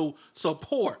emotional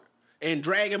support and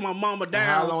dragging my mama down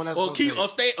how long that's or keep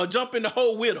or jump in the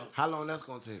hole with her? How long that's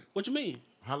gonna take? What you mean?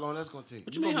 How long that's gonna take?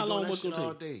 What you mean? How long what's gonna take?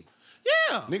 All day.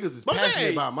 Yeah, niggas is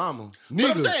passionate about mama.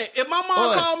 Niggas, I'm saying, if my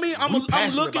mom called me, I'm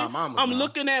looking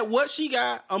looking at what she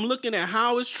got. I'm looking at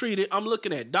how it's treated. I'm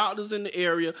looking at doctors in the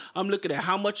area. I'm looking at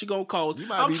how much it gonna cost.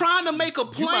 I'm trying to make a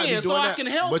plan so I can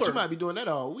help her. But you might be doing that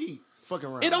all week. Fucking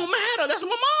around. It don't matter. That's my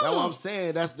mom. That's what I'm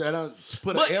saying. That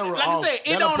put an error. Like I said,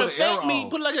 it don't affect me.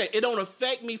 Put it like that. It don't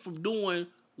affect me from doing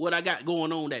what I got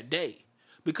going on that day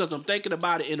because I'm thinking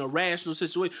about it in a rational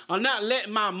situation. I'm not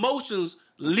letting my emotions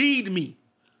lead me.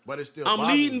 But it's still. I'm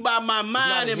leading by my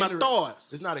mind and my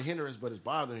thoughts. It's not a hindrance, but it's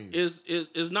bothering you.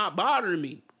 It's not bothering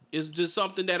me. It's just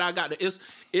something that I got to.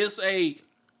 It's a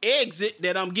exit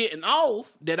that I'm getting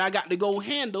off that I got to go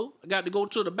handle. I got to go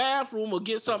to the bathroom or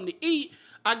get something to eat.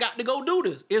 I got to go do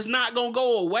this. It's not gonna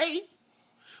go away,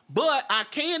 but I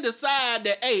can decide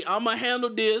that hey, I'm gonna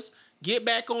handle this, get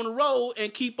back on the road,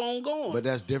 and keep on going. But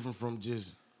that's different from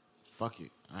just fuck it.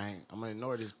 I'm gonna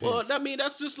ignore this piss. Well, I mean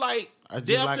that's just like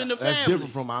death in the family. That's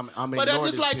different from I'm but that's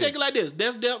just like piss. take it like this.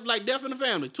 That's death in the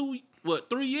family.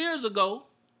 3 years ago,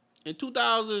 in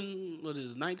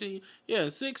 2019? Yeah,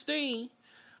 16,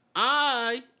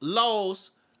 I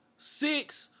lost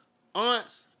 6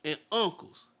 aunts and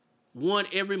uncles, one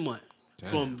every month.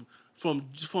 Damn. From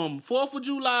 4th of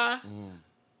July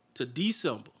to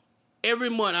December. Every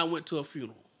month I went to a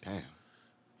funeral. Damn.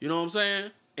 You know what I'm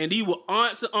saying? And these were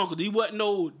aunts and uncles. These wasn't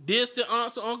no distant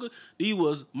aunts and uncles. These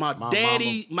was my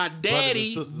daddy,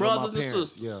 brothers and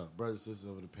sisters. Yeah, brothers and sisters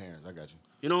over the parents. I got you.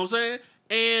 You know what I'm saying?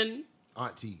 And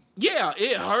auntie. Yeah,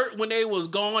 it hurt when they was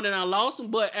gone and I lost them,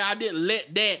 but I didn't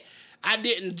let that. I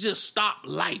didn't just stop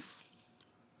life.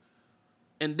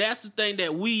 And that's the thing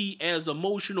that we as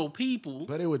emotional people.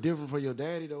 But it was different for your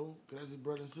daddy though, because that's his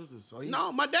brothers and sisters. So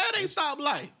no, my dad ain't stopped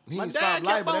life. My dad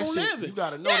kept on living. You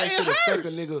gotta know that shit affect a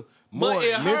nigga more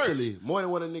mentally, more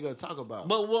than what a nigga talk about.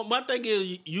 But what my thing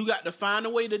is, you got to find a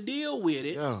way to deal with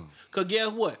it. Yeah. Cause guess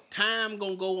what? Time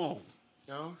gonna go on.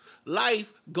 Yeah.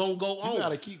 Life gonna go on. You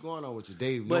gotta keep going on with your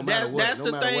day, but no matter what. That's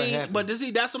the thing. But see,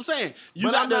 that's what I'm saying.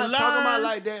 You got to learn. Talking about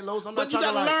like that, Los. I'm not but you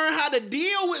got to learn how to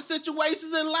deal with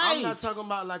situations in life. I'm not talking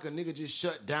about like a nigga just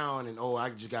shut down and I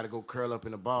just got to go curl up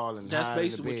in the ball and that's hide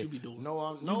basically in the bed. what you be doing.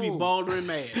 No, you be baldering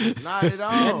mad. Not at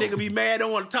all. That nigga be mad.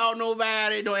 Don't want to talk to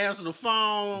nobody. Don't answer the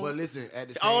phone. But listen, at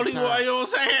the same time, you know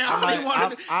what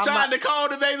I'm saying? Trying to call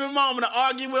the baby mama to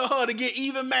argue with her to get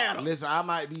even madder. Listen, I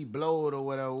might be blowed or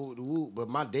whatever, but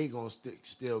my day gonna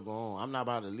still go on. I'm not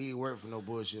about to leave work for no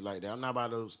bullshit like that. I'm not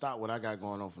about to stop what I got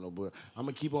going on for no bullshit. I'm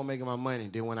gonna keep on making my money.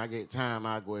 Then when I get time,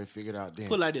 I'll go ahead and figure it out then.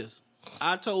 Put it like this.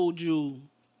 I told you.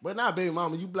 But not baby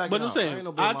mama, you blacking out. But I'm saying,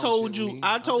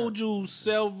 I told you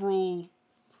several,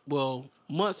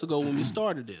 months ago when we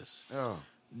started this. Yeah.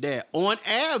 that on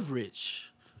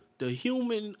average, a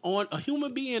human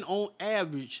being on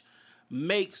average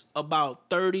makes about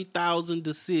 30,000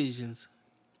 decisions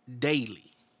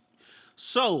daily.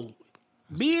 So,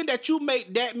 being that you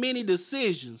make that many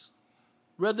decisions,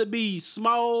 whether it be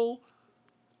small,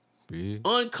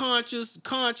 unconscious,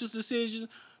 conscious decisions,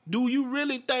 do you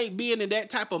really think being in that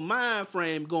type of mind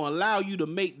frame going to allow you to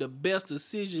make the best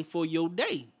decision for your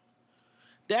day?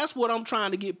 That's what I'm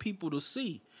trying to get people to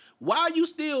see. While you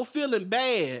still feeling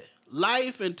bad,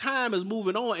 life and time is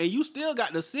moving on, and you still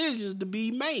got decisions to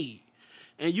be made.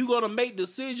 And you going to make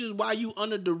decisions while you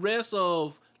under the rest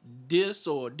of this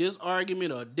or this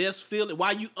argument or this feeling,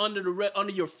 while you under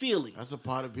your feelings. That's a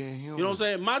part of being human. You know what I'm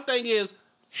saying? My thing is,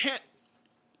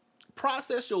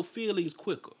 process your feelings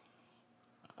quicker.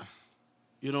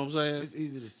 You know what I'm saying? It's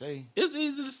easy to say. It's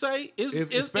easy to say.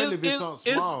 Especially if it's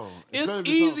something small. It's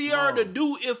easier to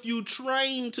do if you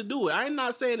train to do it. I'm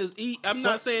not saying it's I'm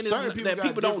not saying that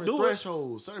people don't do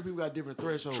thresholds. Certain people got different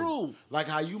thresholds. True. Like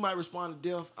how you might respond to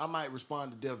death, I might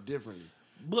respond to death differently.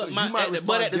 But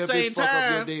at the same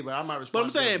time, but I might respond. But I'm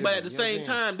saying, but at the same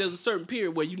time, there's a certain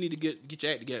period where you need to get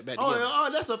your act together back together. Oh,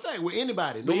 that's a fact with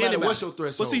anybody. No matter what's your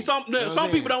threshold. But see, some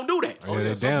people don't do that.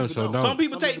 Some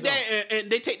people take that and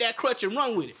they take that crutch and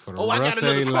run with it. I got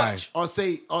another crutch. Or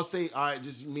say, all right,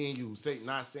 just me and you. Say,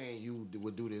 not saying you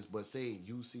would do this, but say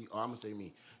you see. Or I'm gonna say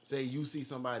me. Say you see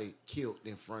somebody killed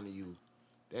in front of you.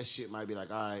 That shit might be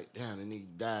like, all right, damn, the nigga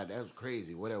died. That was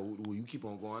crazy. Whatever. You keep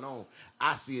on going on.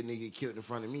 I see a nigga get killed in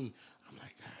front of me. I'm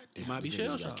like, God damn, it might be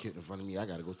shell shock. Killed in front of me. I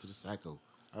got to go to the psycho.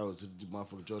 I go to the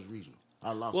motherfucker George Regional.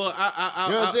 I lost. Well, you know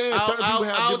what I'm saying? Certain people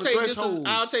have different thresholds.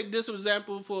 I'll take this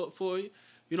example for you.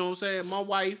 You know what I'm saying? My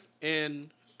wife and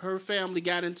her family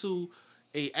got into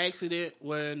a accident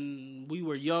when we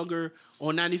were younger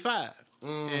on 95.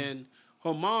 And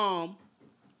her mom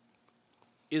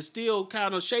is still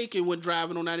kind of shaking when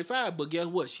driving on 95, but guess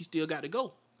what? She still got to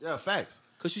go. Yeah, facts.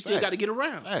 Because she still got to get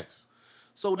around. Facts.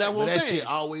 So that's what I'm saying. That shit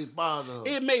always bother her.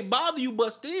 It may bother you,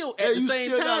 but still, at the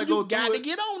same time, you got to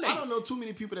get on there. I don't know too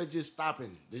many people that just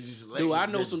stopping. They just Dude, I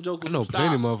know some jokers I know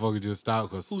plenty of motherfuckers just stop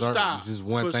because just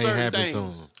one thing happens to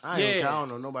them. I don't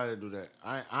know nobody do that.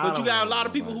 But you got a lot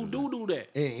of people who do that.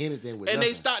 Anything with and nothing.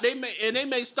 they stop. They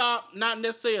may stop, not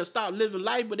necessarily stop living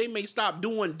life, but they may stop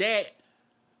doing that.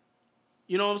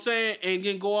 You know what I'm saying? And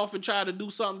then go off and try to do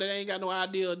something that they ain't got no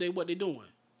idea what they doing.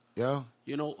 Yeah.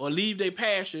 You know, or leave their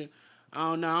passion.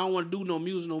 I don't want to do no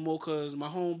music no more because my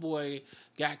homeboy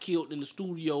got killed in the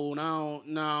studio,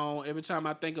 and every time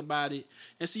I think about it,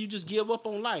 and so you just give up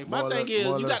on life. My thing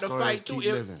is, you got to fight through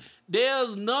it.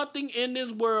 There's nothing in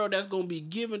this world that's going to be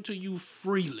given to you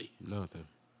freely. Nothing.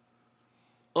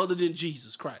 Other than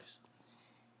Jesus Christ.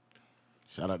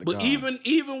 Shout out to God. But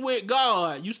even with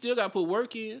God, you still got to put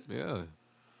work in. Yeah.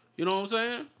 You know what I'm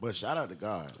saying? But shout out to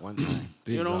God one time.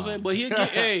 You know what I'm saying? But he'll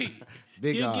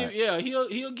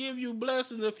give you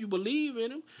blessings if you believe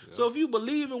in him. Yeah. So if you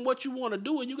believe in what you want to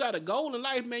do and you got a goal in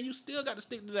life, man, you still got to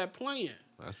stick to that plan.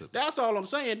 That's all I'm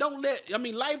saying.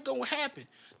 Life gonna happen.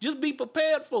 Just be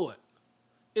prepared for it.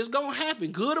 It's gonna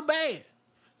happen, good or bad.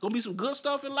 Gonna be some good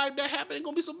stuff in life that happen. It's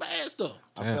gonna be some bad stuff.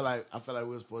 I feel like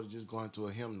we're supposed to just go into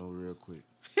a hymnal real quick.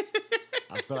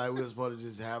 I feel like we're supposed to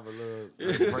just have a little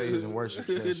praise and worship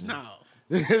session. No.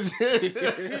 You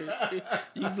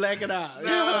black it out.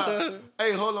 Nah.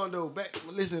 Hey, hold on though.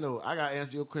 Listen though, I gotta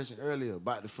answer your question earlier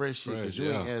about the fresh shit because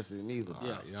you ain't answered it neither.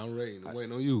 Yeah, I'm ready. I'm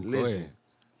waiting on you. Listen, go ahead.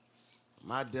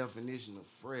 My definition of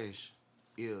fresh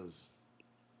is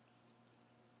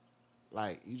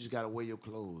like you just gotta wear your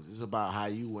clothes. It's about how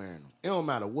you wearing them. It don't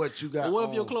matter what you got. But what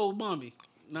if your clothes bummy?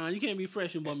 Nah, you can't be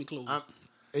fresh in bummy clothes.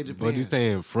 It depends. But he's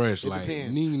saying fresh, it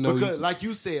depends. Because like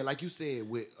you said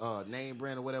with name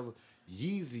brand or whatever,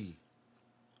 Yeezy,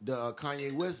 the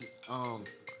Kanye West.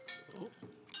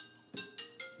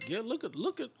 Yeah, look at.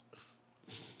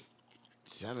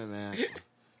 Shut me, man.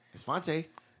 It's Fonte.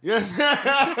 Yes.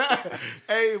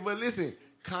 Hey, but listen,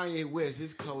 Kanye West,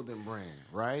 his clothing brand,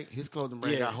 right? His clothing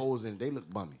brand got holes in it. They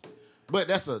look bummy, but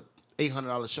that's a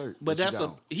 $800 shirt. But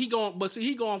he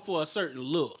going for a certain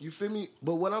look. You feel me?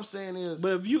 But what I'm saying is,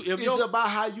 but it's about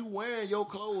how you wearing your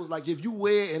clothes. Like if you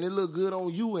wear it and it look good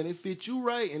on you and it fits you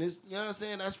right, and it's, you know what I'm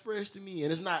saying, that's fresh to me,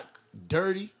 and it's not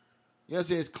dirty. You know what I'm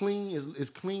saying? It's clean. It's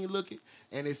clean looking,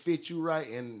 and it fits you right,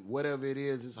 and whatever it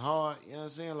is, it's hard. You know what I'm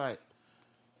saying? Like,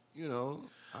 you know,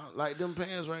 I like them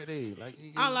pants right there. Like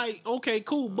okay,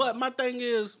 cool. But my thing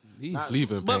is, he's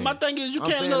sleeping. But my thing is, you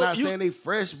can't look. Not saying they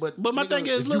fresh, but my thing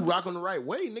is, if you rock on the right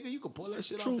way, nigga, you can pull that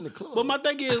shit off in the club. But my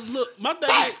thing is, look, my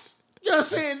thing is, you know what I'm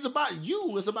saying? It's about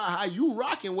you. It's about how you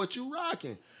rocking what you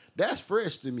rocking. That's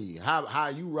fresh to me. How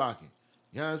you rocking.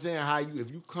 You know what I'm saying? How you, if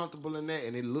you comfortable in that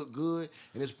and it look good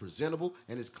and it's presentable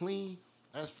and it's clean,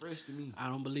 that's fresh to me. I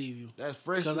don't believe you. That's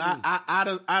fresh to me.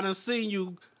 Because I done seen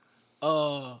you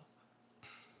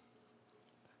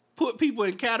put people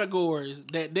in categories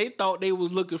that they thought they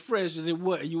was looking fresh and it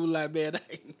wasn't. You were like, man, that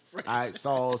ain't fresh. All right,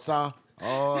 so.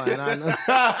 Oh, and I know.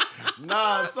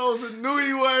 Nah, Sosa knew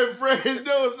he wasn't fresh.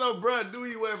 Though, so bro knew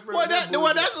he wasn't fresh. That's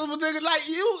a particular, like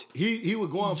you. He was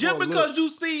going just for a because look. you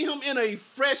see him in a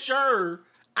fresher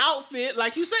outfit,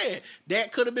 like you said,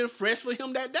 that could have been fresh for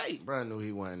him that day. Bro knew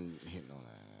he wasn't hitting on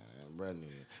that. Bro knew.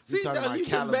 See,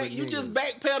 you just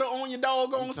backpedal on your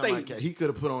doggone statement. He could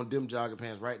have put on them jogging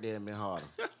pants right there and been harder.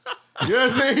 You know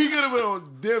what I'm saying? He could have put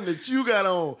on them that you got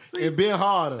on and been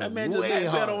harder. That man just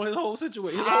backpedaled on his whole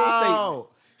situation, his whole statement.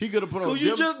 He could have put on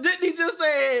didn't he just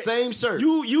say same shirt?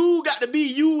 You got to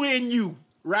be you and you,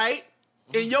 right?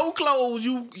 In your clothes,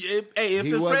 if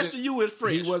it's fresh to you, it's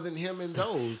fresh. He wasn't him in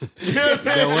those.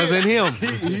 That wasn't him.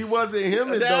 He wasn't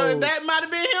him in those. That might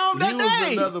have been him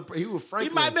that day. He was Franklin.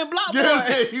 He might have been Block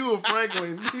Boy. He was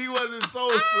Franklin. He wasn't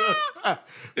Sosa.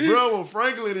 Bro was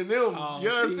Franklin and them. You know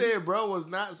what I'm saying? Bro was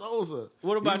not Sosa.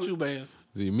 What about you, man?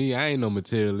 See, me, I ain't no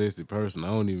materialistic person. I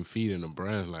don't even feed in the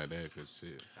brands like that because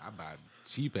shit, I buy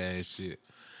cheap ass shit.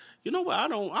 You know what? I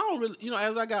don't really,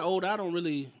 as I got older, I don't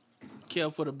really care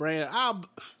for the brand.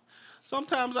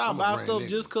 Sometimes I'll buy stuff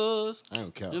just cause. I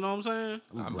don't care. You know what I'm saying?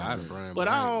 I buy the brand, but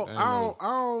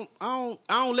I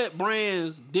don't let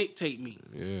brands dictate me.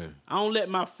 Yeah. I don't let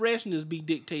my freshness be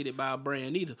dictated by a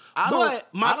brand either. I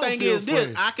don't thing feel is this: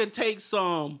 fresh. I could take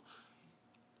some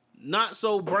not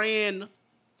so brand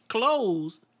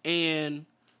clothes and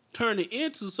turn it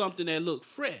into something that look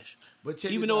fresh. But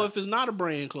even though if it's not a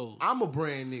brand clothes. I'm a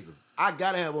brand nigga. I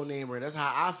gotta have a name brand. That's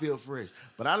how I feel fresh.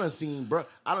 But I done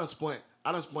spent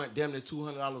damn near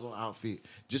 $200 on outfit.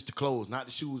 Just the clothes, not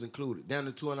the shoes included. Damn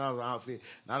near $200 on outfit.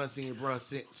 And I done seen bro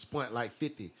spent like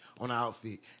 $50 on the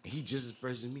outfit. And he just as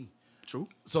fresh as me. True.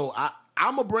 So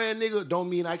I'm a brand nigga. Don't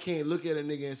mean I can't look at a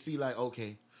nigga and see like,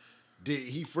 okay, did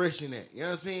he fresh in that? You know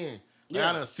what I'm saying? Like,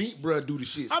 I done seen bruh do the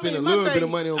shit. Spend a little bit of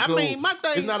money on clothes.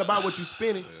 It's not about what you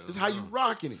spending. It's how you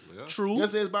rocking it. Yeah. True. You know what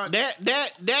I'm saying? It's about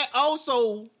that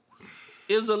also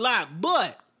is a lot.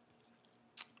 But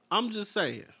I'm just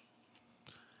saying,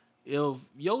 if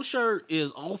your shirt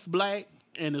is off black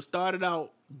and it started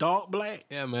out dark black.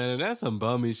 Yeah, man, that's some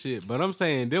bummy shit. But I'm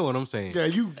saying, do what I'm saying. Yeah,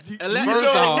 you know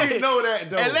that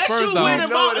though. Unless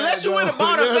you went and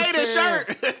bought a faded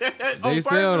shirt. They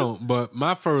sell them. But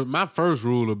my first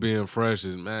rule of being fresh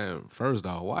is, man, first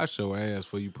off, wash your ass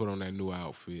before you put on that new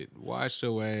outfit. Wash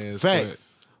your ass.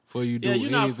 Facts. Before you do anything.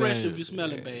 You're not fresh if you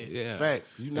smelling bad. Yeah.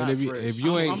 Facts. You not fresh. If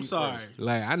you ain't, I'm sorry.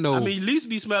 Like, I know. at least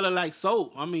be smelling like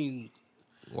soap.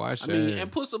 Wash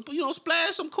and put some,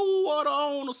 splash some cool water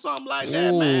on or something like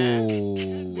that, man.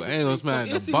 Ooh, ain't gonna smell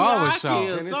like the barbershop.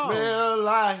 And it smell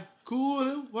like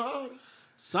cooling water.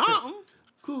 Something.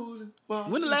 Cooling water.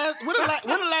 When the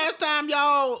last time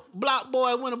y'all Block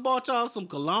Boy went and bought y'all some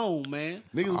cologne, man?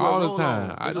 Niggas all the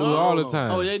time. I do it all the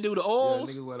time. Oh, they do the oils?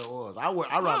 Yeah, niggas wear the oils. I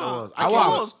rock the oils.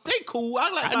 Oils, they cool.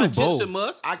 I like my Egyptian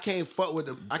musk. I can't fuck with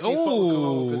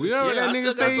cologne. You know what that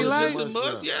nigga say he like? Egyptian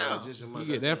musk, You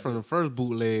get that from the first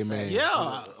bootleg, man. Yeah.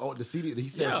 Oh, the CD. He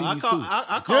said CDs too.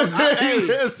 I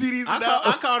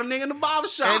called a nigga in the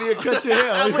barbershop. And he'll cut your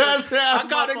hair. I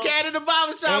called a cat in the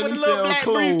barbershop with a little black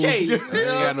briefcase.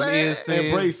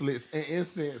 And bracelets and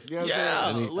incense. You know what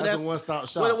I'm saying? That's a one-stop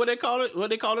shop. What they call it? What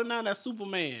they call it now? That's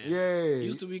Superman. Yeah.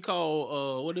 Used to be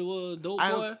called what it was, Dope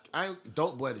Boy.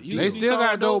 Dope Boy. They still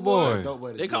got Dope Boy.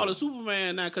 They call it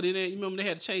Superman now because you remember they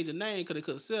had to change the name because they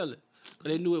couldn't sell it.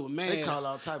 Because they knew it was masks. They call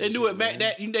all type they of knew shit, it back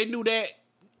that they knew that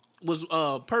was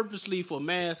purposely for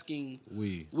masking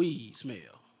weed smell.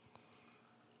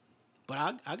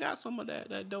 But I got some of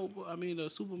that dope. The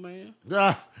Superman.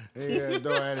 Yeah,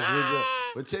 don't have it.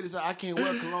 But check this out. I can't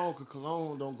wear cologne because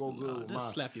cologne don't go good with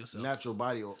my slap yourself. Natural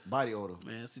body odor.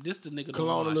 Man, see, this the nigga.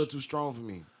 Cologne a little too strong for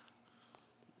me.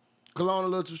 Cologne a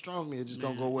little too strong for me. It just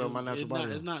don't go well with my natural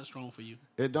body. It's not strong for you.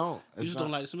 It don't. You just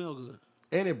don't like to smell good.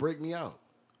 And it break me out.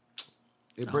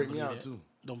 It break me out too.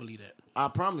 Don't believe that. I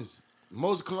promise.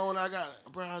 Most cologne I got,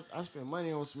 bro, I spend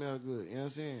money on smell good. You know what I'm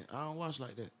saying? I don't wash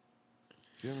like that.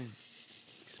 Feel me?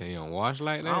 Say you don't wash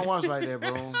like that? I don't wash like that,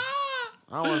 bro.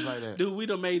 I don't wash like that. Dude, we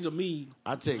done made a meme.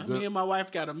 I take good. Me and my wife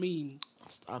got a meme.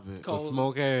 Stop it.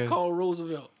 Smoke ass. Called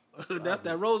Roosevelt. That's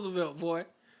that Roosevelt, boy.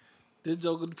 This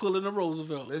joker pulling a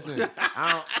Roosevelt. Listen.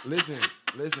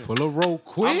 Listen. Pull a roll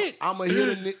quick. I'm a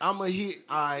hit. All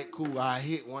right, cool. I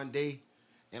hit one day.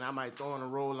 And I might throw in a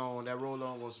roll-on. That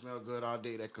roll-on gonna smell good all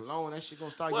day. That cologne, that shit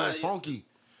gonna start getting funky.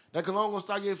 That cologne gonna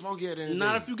start getting funky at the end of the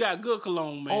Not day. if you got good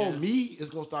cologne, man. On me, it's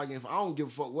gonna start getting funky. I don't give a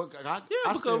fuck what. I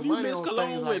because if you mix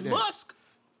cologne with like musk.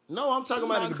 No, I'm talking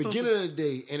about at the not beginning of the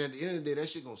day, and at the end of the day, that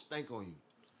shit gonna stink on you.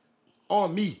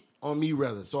 On me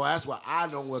rather. So that's why I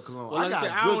don't wear cologne. Well, I got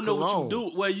I good don't know cologne. what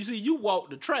you do. Well, you see, you walk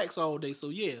the tracks all day, so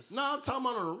yes. No, I'm talking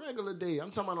about on a regular day.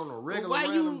 I'm talking about on a regular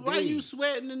Why day. you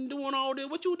sweating and doing all that?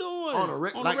 What you doing On a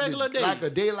regular day? Like a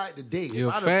day like the day. You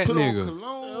if a I'd fat put nigga. on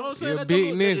cologne, You know what I'm saying? You're a That big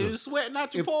look- nigga. You sweating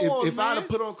out your pores, if I'd man. have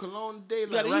put on cologne today,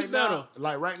 gotta like eat better.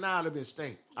 right now, I'd have been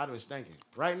stink. I'd have been stinking.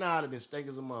 Right now, I'd have been stinking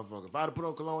as a motherfucker. If I'd have put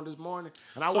on cologne this morning,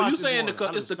 and I So washed you this saying morning, I'd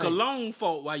have it's the stink. cologne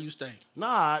fault why you stink?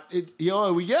 Nah,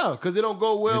 because it don't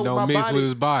go well It with my don't mix body. with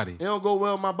his body. It don't go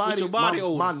well with my body. your body my,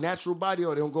 odor. my natural body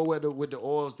odor. It don't go well with the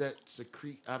oils that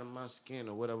secrete out of my skin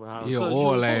or whatever. How Yeah. Because oil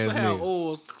you're supposed ass to have nigga.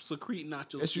 oils secreting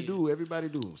out your Yes, skin. you do. Everybody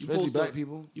do, You especially supposed black to-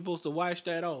 people. You supposed to wash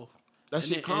that off. That And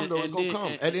shit then- come though. It's and gonna then- come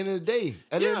and- at the end of the day.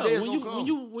 At the end of the day, it's gonna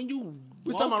come. when you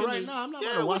We talking about walking right in- now. I'm not yeah,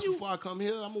 gonna when wash you- before I come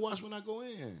here. I'm gonna wash when I go in.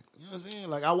 You know what I'm saying?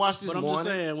 Like I washed this But I'm morning.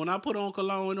 just saying, when I put on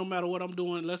cologne, no matter what I'm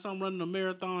doing, unless I'm running a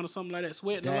marathon or something like that,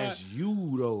 sweating a lot. That's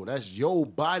you though. That's your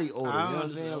body odor. You know what I'm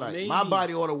saying? Like Me. my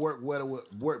body odor work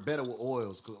better with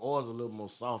oils because oils are a little more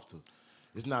softer.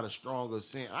 It's not a stronger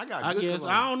scent. I got. I good guess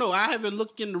cologne. I don't know. I haven't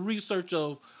looked into research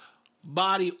of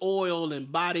body oil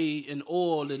and body and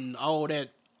oil and all that.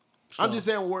 I'm stuff. just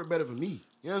saying, it work better for me.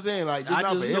 You know what I'm saying? Like this I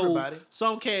not just for know everybody.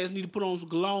 some cats need to put on some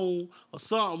cologne or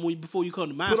something before you come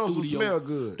to my Put on studio. some smell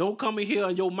good. Don't come in here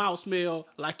and your mouth smell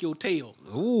like your tail.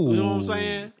 Ooh. You know what I'm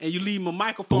saying? And you leave my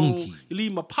microphone, Bunky. you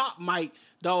leave my pop mic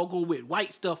doggone with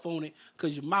white stuff on it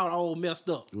because your mouth all messed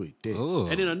up. Wait, damn. Ugh.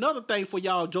 And then another thing for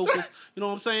y'all jokers, you know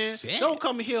what I'm saying? Shit. Don't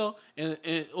come in here and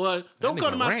don't come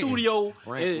nigga to my ranting. studio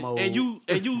Rant mode. and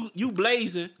you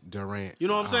blazing. Durant. You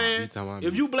know what I'm saying? You talking about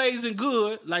If me. you blazing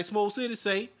good, like Smoke City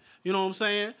say, you know what I'm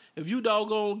saying? If you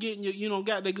doggone getting your,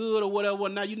 got the good or whatever,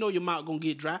 now you know your mouth gonna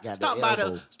get dry. Got Stop the by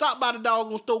elbow. the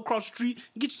doggone store across the street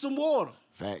and get you some water.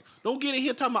 Facts. Don't get in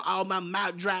here talking about, oh, my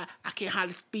mouth dry, I can't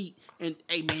hardly speak. And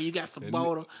hey man, you got some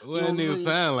water. What that You know nigga I'm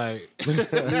sound like?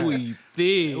 We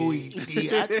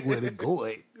thick. I would have go.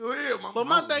 But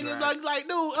my thing is like,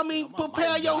 dude, I mean, my prepare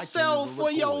mouth dry. I yourself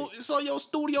can't even for your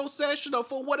studio session or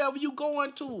for whatever you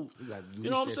going to. gotta do You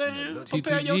know what I'm this session saying? in the-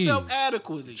 Prepare TTG. yourself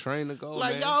adequately. Train to go,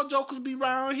 Like man. y'all jokers be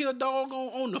around here doggone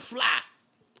on the fly.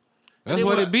 That's then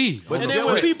what what- it be. But And get then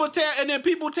when what-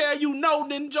 people tell you no,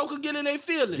 then joker get in their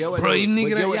feelings. Get what- Bro, you But nigga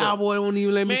get that what y'all though? boy won't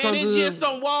even let me Man, come it's to just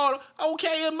some water. Okay,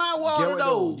 it's my Get water what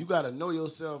though. You gotta know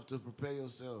yourself to prepare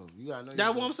yourself. You gotta know That's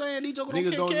yourself. what I'm saying. These jokers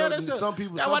Niggas don't take care of know. themselves. Some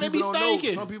people. That's some why they be people don't know.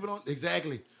 stinking. Some people don't.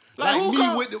 Exactly. Like who me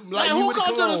come, with the like me who with the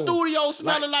come to the cologne. studio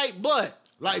smelling like butt?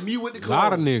 Like me with the A cologne.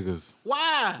 lot of niggas.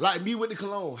 Why? Like me with the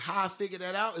cologne. How I figured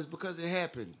that out is because it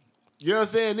happened. You know what I'm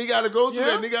saying? They gotta go through Yeah.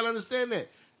 that. They gotta understand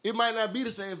that. It might not be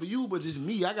the same for you, but just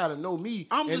me. I gotta know me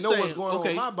I'm and just know what's saying, going on okay.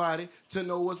 with my body to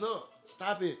know what's up.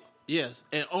 Stop it. Yes,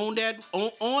 and on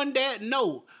that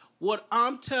note, what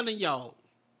I'm telling y'all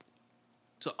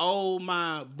to all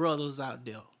my brothers out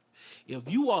there,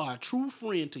 if you are a true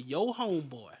friend to your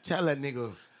homeboy, Tell that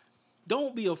nigga.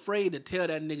 don't be afraid to tell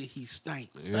that nigga he stink.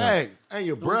 Yeah. Hey, and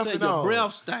your breath say and your all.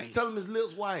 breath stink. Tell him his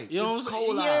lips white. You know It's what I'm saying?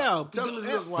 cold Yeah. out. Tell him his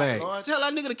lips white, Facts. Lord. Tell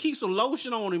that nigga to keep some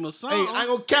lotion on him or Hey, something. I ain't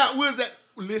gonna count. Where's that?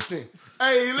 Listen.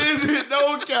 Hey, listen.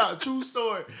 Don't count. True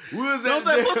story. Where's that? Don't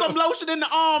say put some lotion in the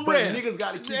arm But rest. niggas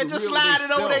gotta keep and it just real slide with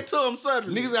it over there theyself. to him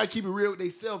suddenly. Niggas gotta keep it real with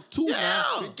themselves too, Yeah. man.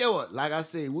 But get what? Like I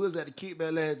said, we was at the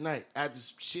kickback last night after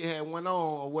shit had went on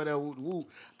or whatever. Woo.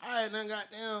 I had done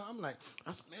got down. I'm like,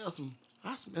 I smell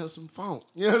some funk.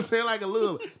 You know what I'm saying? Like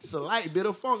just a light bit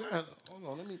of funk. Hold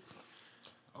on, let me.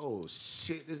 Oh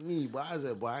shit, it's me, boy. I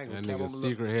said, boy, I ain't That gonna nigga cap.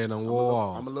 secret head on I'm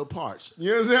wall. a little parched.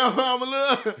 You know what I'm saying? I'm a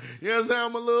little, you know what I'm saying?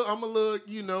 I'm a little,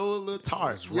 you know, a little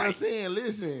tart. You know what I'm saying?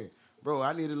 Listen, bro,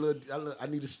 I need I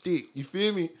need a stick. You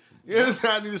feel me? You know what I'm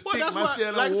saying? I need to Well, stick that's my why, shit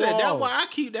on like I the said, that's wall. why I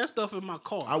keep that stuff in my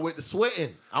car. I went to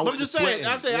sweating. I'm just saying.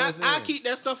 I said You know what I'm I saying? keep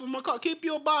that stuff in my car. Keep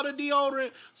your bottle of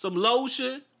deodorant, some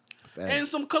lotion, Facts. and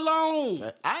some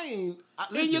cologne I ain't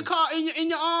in listen, your car, in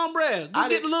your armrest. I You get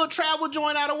didn't- the little travel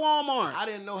joint out of Walmart. I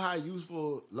didn't know how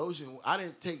useful lotion. I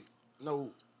didn't take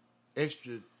no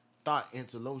extra thought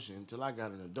into lotion until I got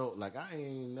an adult. Like I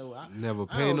ain't know. I Never I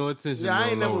pay don't- no attention Yeah, I to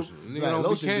ain't no never. lotion. Nigga Like, don't be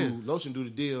lotion caring. lotion do the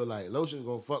deal. Like lotion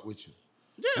gonna fuck with you.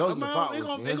 Yeah, Lotion man, to fuck it with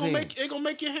gonna, you, it you know gonna what I'm make it gonna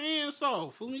make your hands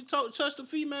soft. When you touch the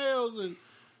females and you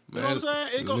know Man, what I'm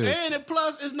saying, it gonna, listen. and it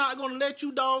plus it's not gonna let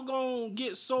you doggone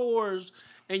get sores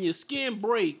and your skin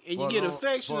break and you get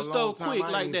infections and stuff quick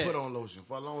like that. Put on lotion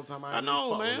for a long time. I I ain't know,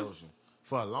 fuck with man. lotion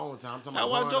for a long time. I'm talking That's about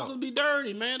why growing jokers up. be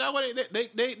dirty, man. That's why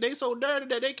they so dirty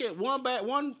that they can't one.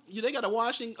 They got a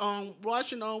washing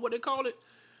what they call it,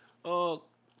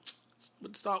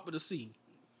 But start with a C.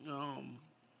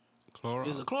 Clorox.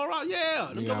 Is it Clorox? Yeah.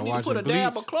 Them You jokers gotta need to wash put a and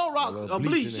dab bleach. of Clorox, a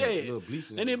bleach, bleach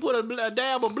and then put a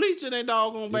dab of bleach in that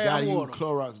doggone You bath gotta use water.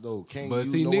 Clorox though. Can't But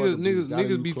use see, no other bleach. Gotta niggas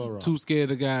use be Clorox. too scared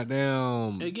to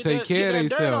goddamn Hey, get take that- care get of that dirt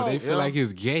themselves. off. They feel like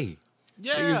it's gay.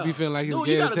 Yeah. Niggas be feeling like it's Dude,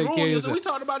 gay you to gotta take groom care of yourself. We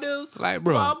yourself. talked about this. Like,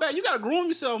 bro. a while back. You gotta groom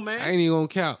yourself, I man. ain't even gonna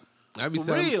count. I be For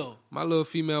telling real. my little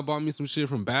female bought me some shit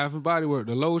from Bath and Body Works,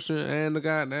 the lotion and the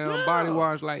goddamn body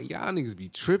wash. Like, y'all niggas be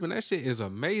tripping. That shit is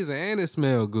amazing and it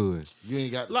smell good. You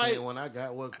ain't got the Like, same one I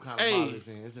got. What kind of hey, bottle is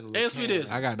in? It's in a little ask me can.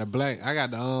 this. I got the black. I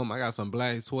got some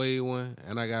black suede one,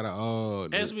 and I got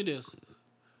Ask me this.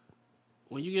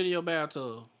 When you get in your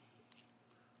bathtub,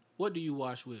 what do you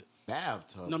wash with?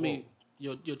 Bathtub. No, I mean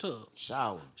your tub,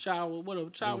 shower. shower, whatever,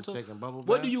 shower was tub. taking bubble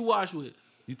What do baths? you wash with?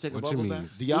 You take a What you bubble mean?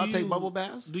 bath? Do y'all Do take you- bubble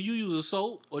baths? Do you use a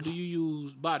soap or do you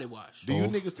use body wash? Do you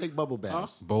Both. niggas take bubble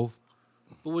baths? both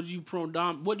But what do you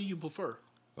what do you prefer?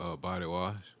 body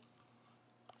wash.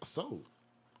 Soap.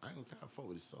 I ain't kind of fuck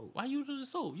with the soap. Why you do the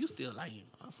soap? You still lying.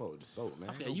 I fuck with the soap, man.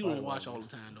 I feel Ain't you nobody don't wash wash all the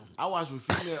time though. I wash with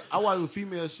female. I wash with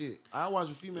female shit. I wash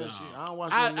with female shit. I don't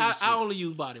wash with nigga I shit. only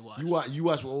use body wash. You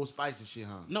watch with Old Spice and shit,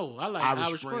 huh? No, I like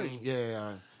Irish Spring.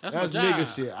 Yeah, That's that's my nigga job.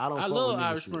 shit. I don't. I fuck love with nigga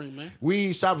Irish shit. Spring, man. We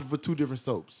ain't shopping for two different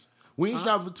soaps. We ain't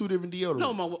shopping for two different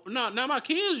deodorants. No, now my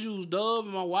kids use Dove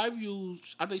and my wife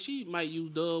use. I think she might use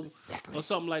Dove or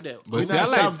something like that. But see, not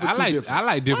I shopping for two like different. I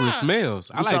like different Why? smells.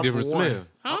 I We like shop different for one. smells.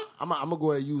 Huh? I'm gonna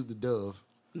go ahead and use the Dove.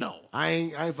 No, I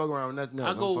ain't fucking around with nothing else.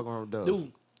 I I'm go, fucking around with Dove.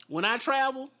 dude. When I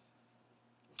travel,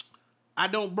 I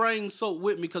don't bring soap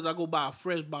with me because I go buy a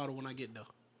fresh bottle when I get there.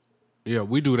 Yeah,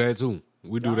 we do that too.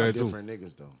 We do Y'all that too. different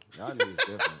niggas though. Y'all niggas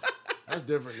different. That's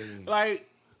different than me. Like,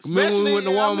 Remember when we went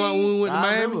to especially, Walmart when we went to I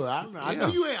Miami? remember. I know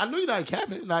you ain't. I know you not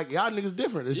capping. Like y'all niggas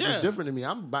different. It's Yeah. just different than me.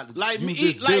 I'm about to like me,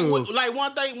 use this like Dove. like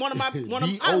one thing. One of I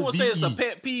don't want to say it's a DOVE.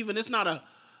 pet peeve, and it's not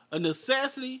a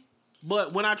necessity.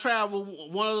 But when I travel,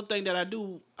 one other thing that I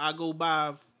do, I go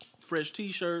buy fresh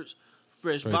T-shirts,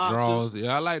 fresh Fresh boxes, drawers.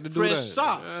 Yeah, I like to do fresh that.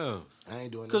 socks. Yeah. I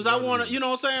ain't doing because none I of that want to. either. You know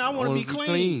what I'm saying? I want to be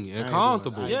clean. I and ain't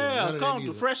comfortable. doing- I ain't Yeah, none of that comfortable,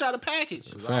 either. fresh out of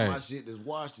package. All my Fact. shit that's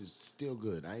washed is still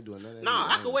good. I ain't doing none of that. Nah,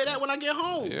 either. I can wear that when I get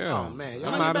home. Yeah. Oh, man,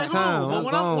 y'all When I'm I out get of back town. home.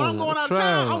 But I'm when I'm going out of town,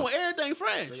 I travel. want everything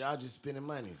fresh. So y'all just spending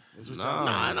money. That's what Nah.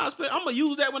 y'all Nah, saying. I'm gonna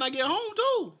use that when I get home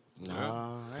too. Nah,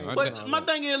 I ain't But doing But my that.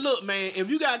 thing is, look, man, if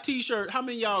you got a T-shirt, how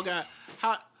many of y'all got?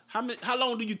 How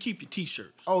long do you keep your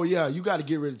T-shirts? Oh yeah, you got to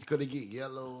get rid of because they get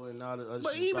yellow and all the other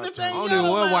But shit. even start if they I turning. don't yellow,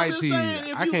 even wear man, white I'm just tees. saying,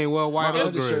 if I you- can't wear My white or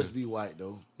undershirts gray. be white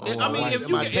though. I mean, if you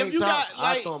My get- tank if you tops, got, I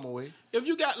like- throw them away. If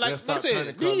you got They'll like start they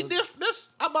said, turning colors. this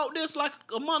I bought this like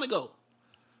a month ago.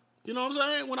 You know what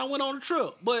I'm saying? When I went on a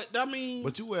trip, but I mean,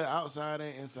 But you wear outside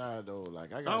and inside though.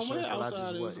 Like I I got don't shirts wear that I outside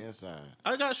just wear and- inside,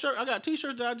 I got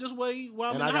T-shirts that I just wear while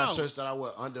I'm and in I the got house. shirts that I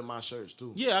wear under my shirts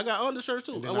too. Yeah, I got undershirts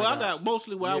too. And then Well, I I got got-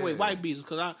 mostly where I wear yeah. white beaters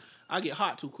because I get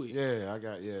hot too quick. Yeah, I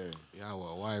got yeah. Y'all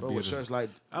wear white But with beaters. shirts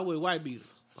like I wear white beaters.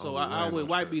 So Oh, I yeah, wear no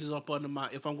white shirt. beaters up under my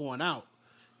if I'm going out.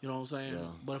 You know what I'm saying? Yeah.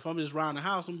 But if I'm just around the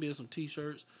house, I'm being some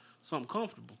T-shirts, something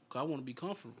comfortable. Cause I want to be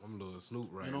comfortable. I'm a little Snoop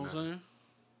right You know now. what I'm saying?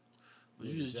 But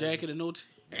you just jacket and no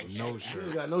No you shirt.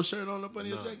 ain't got no shirt on up under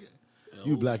your No. jacket.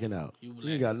 You blacking out. You You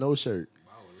ain't got no shirt.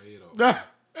 I was laid off.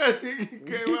 He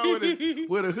came out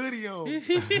with a hoodie on. I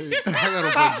got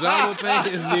a pajama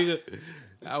pants, nigga.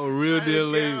 I was real deal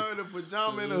He lazy. came out with a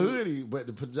pajama and a hoodie, but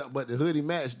the hoodie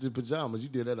matched the pajamas. You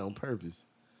did that on purpose.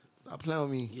 Stop playing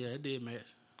with me. Yeah, it did match.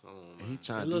 He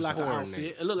trying It to looked do like an something.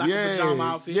 outfit. It looked like yeah, a pajama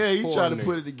outfit. Yeah, he Poor trying to nigga.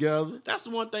 put it together. That's the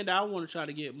one thing that I want to try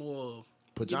to get more of.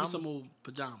 Pajamas? Give me some more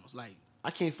pajamas. Like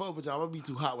I can't fuck with y'all. I be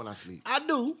too hot when I sleep. I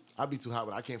do, I be too hot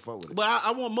when I can't fuck with it. but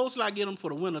I want mostly I get them for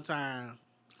the winter time.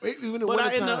 Even the But I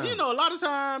winter end up, time. you know, a lot of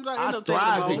times I end I up taking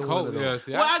thrive them in home. the Cold, winter, yeah. though.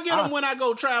 See, Well, I get them when I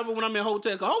go travel when I'm in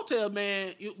hotel. 'Cause hotel,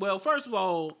 man. Well, first of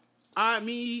all,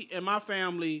 me and my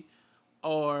family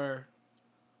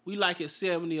we like it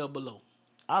 70 or below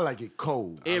I like it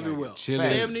cold. everywhere. chilly.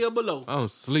 70 or below I'm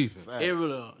sleeping. Facts.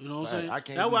 everywhere. You know what I'm Facts. saying? I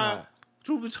can't That's do why. that.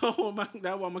 Truth be told,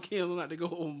 that's why my kids don't like to go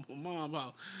home to my mom's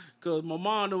house. Cause my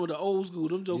mom, them with the old school,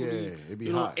 them jokers Yeah, be, it be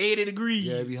you know, hot. 80 degrees.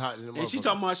 Yeah, it be hot in the And she motherfucker.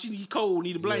 talking about she need cold,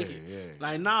 need a blanket. Yeah, yeah.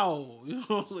 Like, no. You know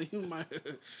what I'm saying? You might,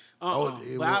 Oh,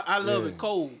 it but I love yeah. it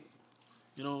cold.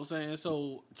 You know what I'm saying?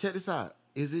 So, Check this out.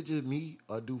 Is it just me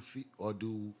or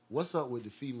do what's up with the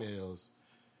females?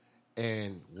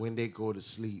 And when they go to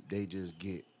sleep, they just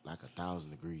get like 1,000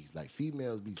 degrees. Like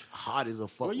females be hot as a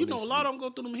fuck. well, you know, a lot of them go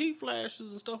through them heat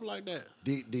flashes and stuff like that.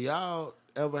 Do y'all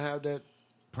ever have that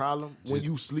problem when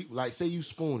you sleep? Like, say you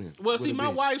spooning. Well, with see, a my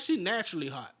bitch. wife, she naturally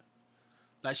hot.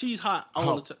 Like, she's hot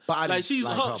all Her the time. body- Like, she's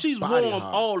like her she's body warm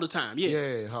hot. all the time. Yes.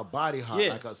 Yeah, her body hot.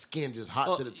 Yes. Like her skin just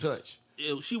hot to the touch.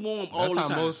 she warm all the time.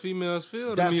 That's how most females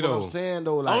feel. That's to me, what though. I'm saying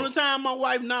though. Like, Only time my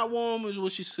wife not warm is when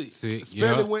she's sick.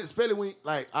 Spelly went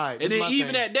like, all right. And then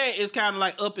even at that, it's kind of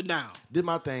like up and down. Did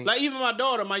my thing. Like even my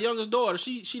daughter, my youngest daughter,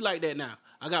 she like that now.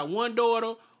 I got one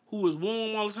daughter who is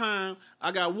warm all the time.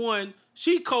 I got one,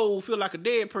 she cold, feel like a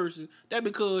dead person. That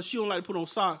because she don't like to put on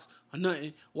socks or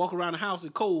nothing. Walk around the house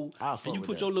and cold. And you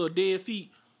put your little dead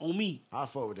feet on me. I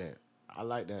fuck with that. I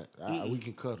like that. We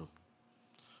can cuddle.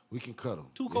 We can cuddle.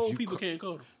 Two cold people can't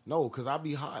cuddle. No, because I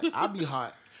be hot. I be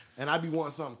hot. And I be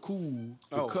wanting something cool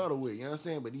to cuddle with. You know what I'm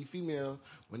saying? But these females,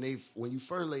 when you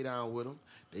first lay down with them,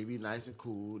 they be nice and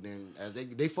cool. Then as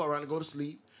they fuck around and go to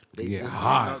sleep, they just turn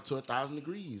up to 1,000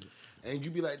 degrees. And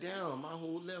you be like, damn, my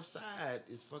whole left side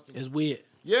is fucking... It's weird.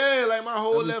 Yeah, like my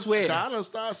whole left side. I done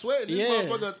start sweating. This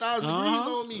motherfucker 1,000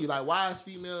 degrees on me. Like, why is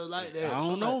females like that? I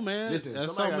don't know, man. Listen,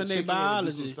 that's something in their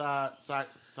biology. Science.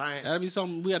 That'd be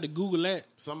something we have to Google that.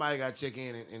 Somebody got to check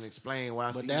in and explain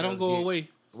why. But that don't go away.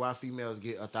 Why females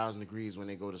get 1,000 degrees when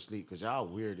they go to sleep? Cause y'all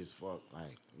weird as fuck.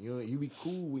 Like you be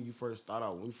cool when you first start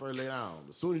out. When you first lay down,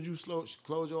 as soon as you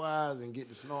close your eyes and get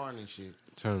to snoring and shit,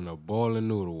 turning a boiling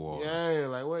noodle water. Yeah,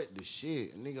 like what the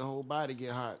shit? A nigga whole body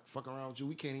get hot. Fuck around with you.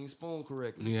 We can't even spoon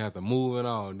correctly. You have to move it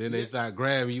on. Then they start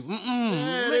grabbing you.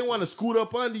 Yeah, they want to scoot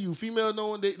up under you. Females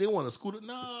know they want to scoot up.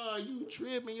 Nah, you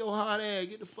tripping your hot ass.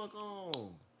 Get the fuck on.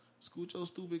 Scoot your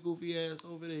stupid goofy ass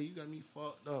over there. You got me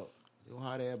fucked up. Your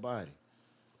hot ass body.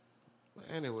 But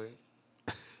anyway.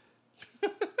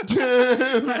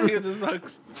 Just like,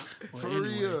 for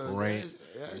real.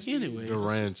 Anyway.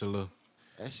 Tarantula.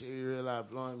 That shit real life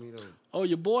blowing me though. Oh,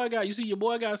 your boy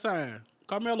got signed.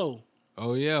 Carmelo.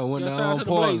 Oh yeah, went Got down signed to on the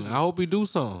Portland. Blazers. I hope he do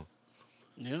something.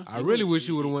 Yeah. I really wish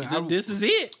he would have went. This is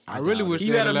it. I really wish He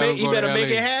they better let him make go to make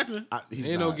LA. it happen.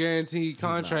 Ain't no guaranteed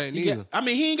contract neither.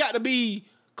 He ain't got to be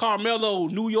Carmelo,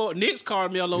 New York Knicks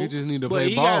Carmelo. He just need to but play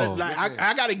he ball.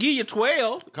 I got to give you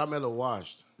 12. Carmelo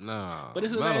washed. Nah, But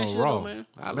it's his Melo last year, raw. though, man.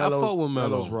 I fuck with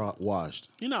Melo's Melo. washed.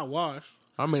 You're not washed.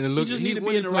 I mean, look, just he need to when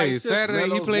be he in the played right system. Saturday.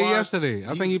 Melo's He played washed. yesterday. I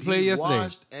think he played yesterday.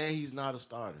 Washed and he's not a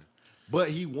starter. But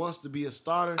he wants to be a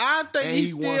starter. I think and he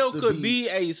still wants to could be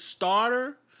a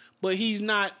starter, but he's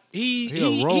not. He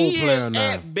a role player is now.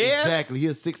 at best. Exactly. He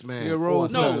a 6-man. He a role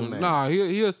No. player. Nah,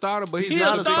 he a starter, but he's He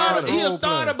not a a starter. starter. He a Role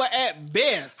starter, player. but at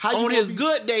best, How you on gonna his be-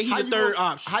 good day, he's how the you third gonna-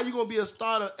 option. How you gonna be a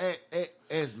starter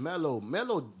as Melo?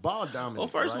 Melo ball dominant. Well,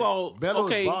 first of right? all, Melo's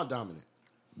okay. ball dominant.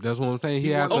 That's what I'm saying. He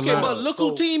had to Okay, learn. but look So,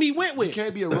 who team he went You with.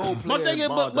 can't be a role player. My thing is,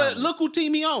 ball but dominant. look who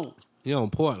team he on He on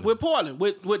Portland. with Portland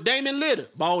with Damian Lillard,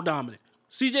 ball dominant.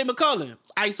 C.J. McCollum,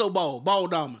 ISO ball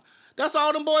dominant. That's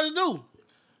all them boys do.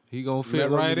 He gonna fit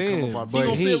Melo right need to come in, up out but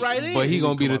there. He gonna fit right in. But he He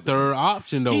gonna need be to the come out third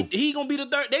option though. He gonna be the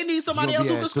third. They need somebody else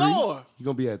who can at 3? score. He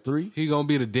gonna be at 3. He gonna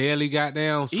be the daily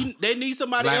goddamn. They need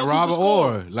somebody Like else Robert who can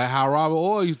score. Orr, like how Robert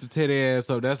Orr used to tear their ass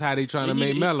up. That's how they trying to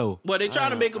make Melo. Well, they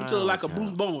trying to make him to don't like a count.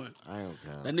 Bruce Bowen. I don't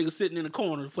count. That nigga sitting in the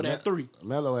corner for that 3.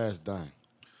 Melo ass done.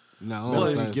 No, Melo I need don't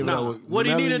to think give so. it Nah, up. what he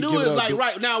Melo need to need to do give it is up. like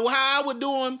right now. How I would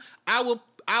do him,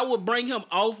 I would bring him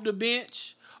off the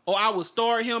bench, or I would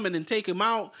start him and then take him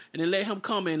out and then let him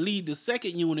come and lead the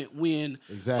second unit when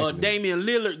Exactly. Damian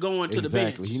Lillard going to the bench.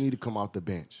 Exactly. He need to come off the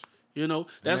bench. You know,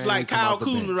 that's man like need to come Kyle off the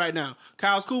Kuzma bench. right now.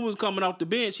 Kyle Kuzma's coming off the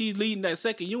bench. He's leading that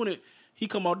second unit. He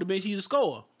come off the bench. He's a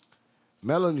scorer.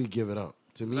 Melo need to give it up.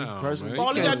 To me No, personally, man. All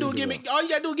you can't gotta do is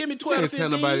give me 12 to Can't tell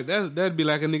 15. nobody. That'd be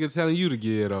like a nigga telling you to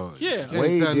give it up. Yeah. Can't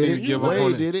Wade tell a did nigga it. to give up on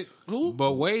Wade it. did it. Who?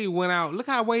 But Wade went out. Look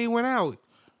how Wade went out.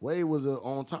 Wade was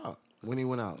on top when he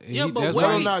went out. Yeah, but that's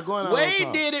why Wade, not going out on Wade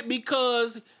top. did it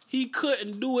because he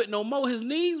couldn't do it no more. His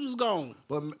knees was gone.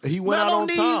 But he went out Melo on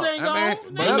knees top. ain't gone. man,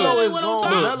 They Melo went is on gone.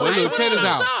 top. Melo- They but went check this on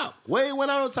out. top. Wade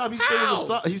went out on top.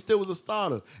 He still was a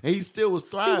starter, and he still was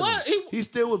thriving. He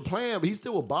still was playing, but he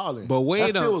still was balling. But Wade that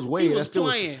still was Wade. he was that still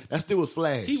playing. that still was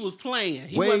Flash. He was playing.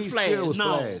 He Wade wasn't flash. still was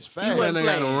no, Flash. he Flash. That wasn't nigga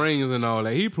got the flash. rings and all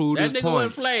that. He proved That his nigga point.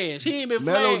 wasn't flash. He ain't been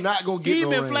Melo flash. not gonna get He ain't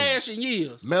no been ring. flash in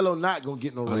years. Melo not gonna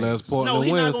get no Unless rings. Portland No,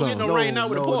 he wins not gonna get something. no ring now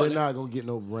with the Portland. they're not gonna get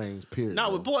no rings. Period. Not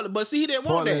bro. with Portland, but see, he didn't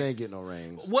want Portland that. ain't get no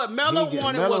rings. What Melo He get-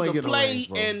 wanted Melo was ain't to get no play, rings,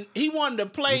 bro. and he wanted to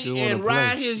play He just wanna and play.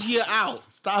 ride his year out.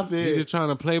 Stop it. He just trying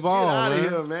to play Get ball, out man. of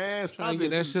here, man. Stop Trying to it.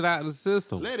 get that shit out of the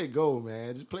system. Let it go,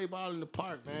 man. Just play ball in the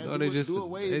park, man. You know, do they what- just do what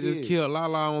Wade they just did. killed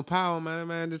Lala on power,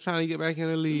 man. They're trying to get back in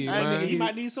the league, Hey, man. nigga, He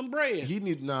might need some bread. He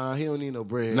don't need no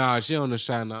bread. Nah, she on the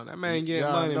shot now. That man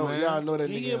getting money, man. Y'all know that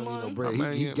He nigga get don't need no money. bread. My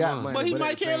man He get got money. money. But he at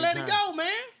might the can't same let it time- go, man.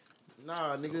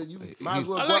 Nah, nigga, you might as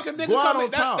well I like a nigga go out come on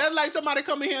in. top. That's like somebody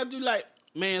come in here and do like,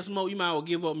 man, Smoke, you might as well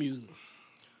give up music.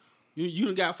 You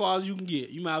done got far as you can get.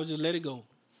 You might as well just let it go.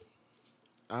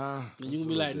 And you can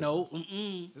be like, no,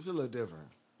 It's a little different.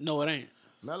 no, it ain't.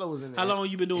 Melo was in the How long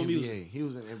you been doing NBA. music? He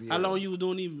was in NBA. How long you was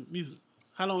doing even music?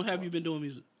 How long have you been doing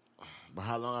music? But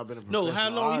how long I've been a professional No, how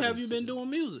long artist? have you been doing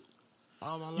music?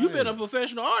 All my life. You've been a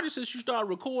professional artist since you started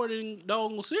recording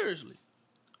doggone seriously.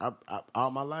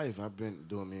 All my life I've been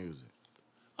doing music.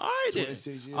 All right, 26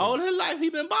 then. years. All his life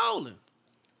he been balling.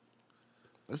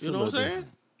 That's You know what I'm saying?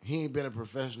 He ain't been a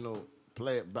professional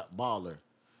player, baller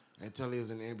until he was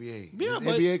in the NBA. Yeah, his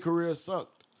but- NBA career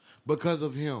sucked because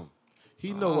of him.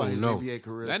 He know why his NBA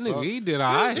career that sucked. nigga, he did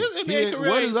all right. His NBA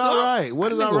career What ain't is all suck. right?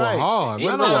 What is That all nigga was right? hard. He's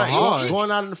That still- nigga was he- hard.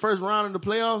 Going out in the first round of the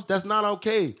playoffs, that's not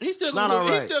okay. He's still not gonna all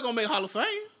do, right. he's still gonna make Hall of Fame.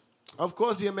 Of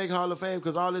course, he'll make Hall of Fame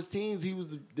because all his teams, he was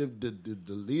the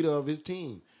leader of his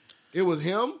team. It was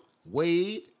him,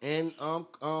 Wade, and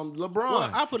LeBron.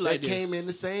 Well, I put it like that this. came in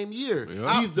the same year.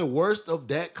 Yeah. He's the worst of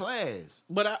that class.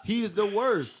 But He's the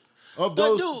worst of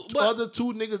But those dude, but- other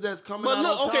two niggas that's coming But out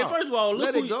look, on okay, top. first of all,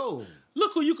 let it go.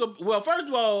 Look who you could. Well, first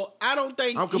of all, I don't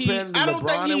think I'm comparing to I don't LeBron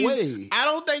think and he's. Wade. I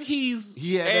don't think he's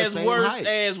He had that as same worse height.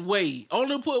 as Wade.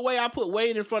 Only put Wade. I put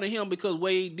Wade in front of him because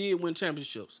Wade did win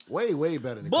championships. Way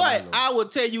better than But Carmelo. I would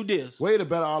tell you this: Wade a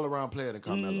better all around player than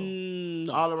Carmelo.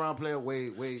 no. All around player,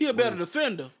 Wade. he a better Wade.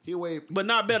 defender, He Wade. but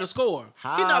not better scorer. He's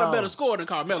not How? a better scorer than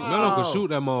Carmelo. Melo Oh. could shoot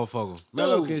that motherfucker.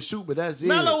 Melo Dude. can shoot, but that's it.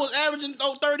 Melo was averaging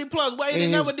 30 plus. Wade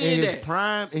in never did in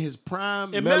that. his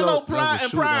prime, In Melo Melo can prime,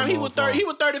 shoot that he was 30. He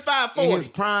was 35, In 40. his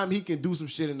prime, he can do some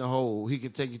shit in the hole. He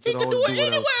can take you to He the can hole. do and it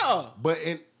whatever. anywhere. But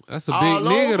in That's a big all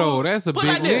nigga over, though. That's a Put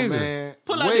big like this, nigga. man,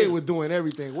 Put like Wade this. was doing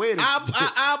everything. Wade,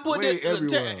 I put Wade that.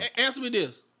 everywhere. Answer me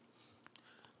this: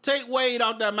 take Wade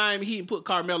out that Miami Heat and put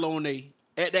Carmelo on there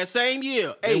at that same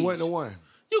year. They age. wouldn't have won.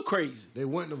 You crazy? They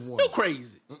wouldn't have won. You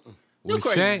crazy? You With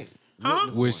crazy? Shaq.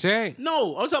 Huh? With Shaq.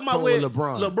 No, I'm talking about Talking with with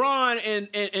LeBron.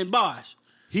 LeBron and Bosh.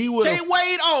 He would Take have.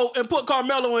 Wade off and put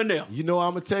Carmelo in there. You know what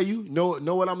I'm gonna tell you? Know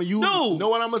what I'm gonna use? No. Know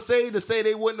what I'm gonna say to say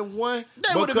they wouldn't have won?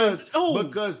 They would've been- who?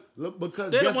 because They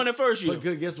guess- done won it first year.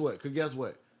 Because guess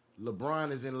what?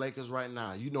 LeBron is in Lakers right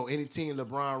now. You know any team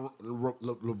LeBron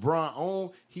on,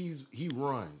 he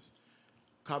runs.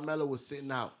 Carmelo was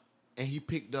sitting out, and he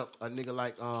picked up a nigga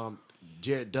like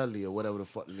Jared Dudley or whatever the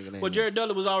fuck the nigga name. But is. Jared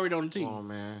Dudley was already on the team. Come on,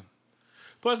 man.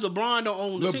 Plus, LeBron don't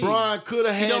own the team. LeBron could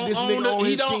have He had don't this own nigga the- on he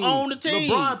his don't team. own the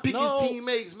team. LeBron picked No. his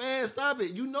teammates, man. Stop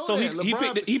it. You know So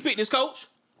that. he picked his coach.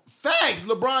 Facts.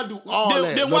 LeBron do all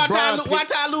that. Then why LeBron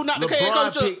Ty Lue not the LeBron head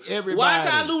coach? pick everybody. Why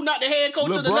Ty Lue not the head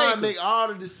coach of the LeBron Lakers? make all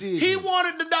the decisions. He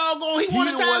wanted the doggone. He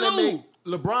wanted the Ty one that Lue. make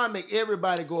LeBron make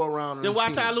everybody go around. on Then his why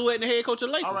team. Ty Lue ain't the head coach of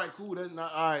the Lakers? All right, cool. That's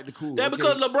not all right. Cool. That Okay.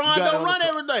 because You LeBron got it don't on run the-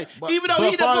 everything. But- Even though but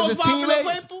he the far as most his popular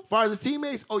teammates, people. far as his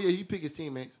teammates, oh yeah, he pick his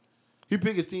teammates. He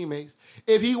pick his teammates.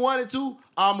 If he wanted to,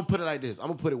 I'm gonna put it like this. I'm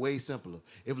gonna put it way simpler.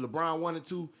 If LeBron wanted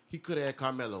to, he could have had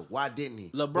Carmelo. Why didn't he?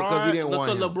 Because he didn't want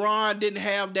him. LeBron didn't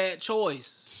have that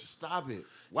choice. Stop it.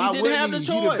 Why didn't wouldn't have he?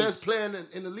 the He the choice. best player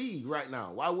in the league right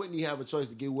now. Why wouldn't he have a choice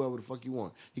to get whoever the fuck you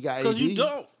want? He got AD. Because you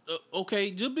don't.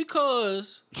 Okay, just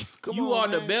because Come you on,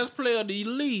 are the man. best player of the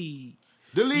league,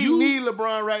 The league you- need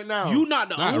LeBron right now. you not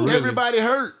the Not only. really. Everybody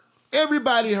hurt.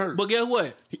 Everybody hurt. But guess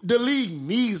what? The league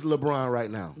needs LeBron right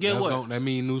now. Guess what? That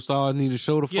mean new stars need to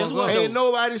show the Guess fuck what, up. though? Ain't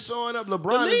nobody showing up.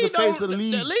 LeBron is the face of the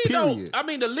league. don't. Period. I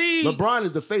mean, the league. LeBron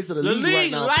is the face of the the league league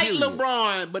right now. like period.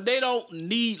 LeBron, but they don't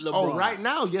need LeBron. Oh, right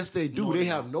now, yes, they do. No, they they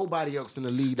have nobody else in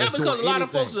the league That's that's because doing a lot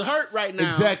of anything. folks are hurt right now.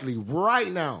 Exactly, right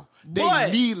now. They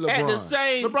But need LeBron. at the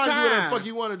same LeBron do whatever the time- fuck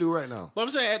he want to do right now. But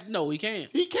I'm saying, no, he can't.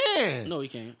 He can. No, he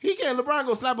can't. He can. LeBron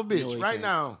go slap a bitch No, he right can't.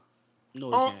 now. No,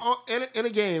 he can't. In a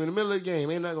game, in the middle of the game.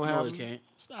 Ain't nothing gonna No, happen. he can't.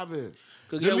 Stop it.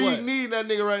 'Cause The guess league what? need that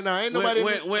nigga right now. Ain't nobody,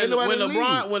 when ain't nobody in the league.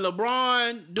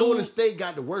 LeBron do Golden State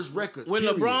got the worst record. when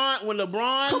period.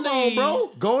 LeBron Come on, leave-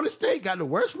 bro. Golden State got the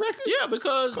worst record. Yeah,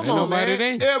 because Come Ain't on, nobody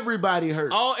man. there. Everybody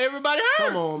hurt. everybody hurt.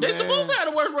 Come on, They man. supposed to have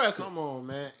the worst record. Come on,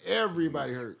 man.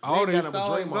 Everybody hurt. All they they got him a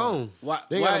stars Draymond. gone. Why,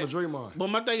 They got him a Draymond. But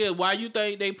my thing is, why you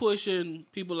think they pushing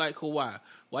people like Kawhi?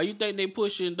 Why you think they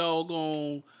pushing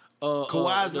doggone?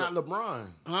 Kawhi's not LeBron.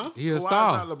 He a Kawhi's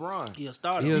star. not LeBron. He a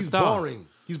starter. He a He's star. boring.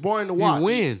 He's boring to watch. He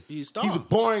win. He's a star. He's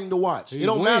boring to watch. He It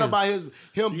don't win. matter about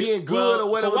him being good or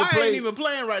whatever Kawhi to play. ain't even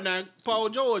playing right now. Paul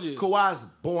George is. Kawhi's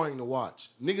boring to watch.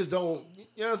 Niggas don't,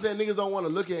 you know what I'm saying? Niggas don't want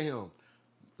to look at him.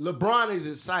 LeBron is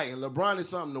exciting. LeBron is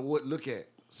something to look at.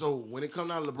 So when it comes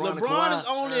down to LeBron and LeBron Kawhi, is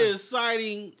only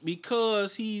exciting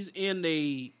because he's in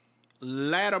the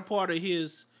latter part of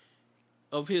his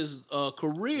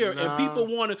career, Nah. and people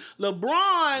want to.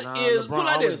 LeBron nah, is LeBron put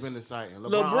like always this. been exciting.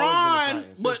 LeBron, always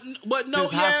been but exciting. but no,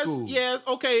 Since high yes, school. yes,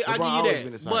 okay, LeBron I always give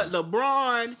been you that. But exciting.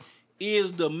 LeBron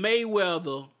is the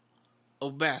Mayweather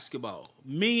of basketball,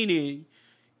 meaning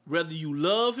whether you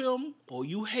love him or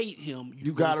you hate him,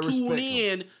 you gotta tune respect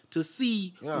in to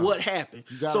see what happened.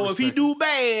 So if he respect do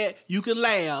bad, you can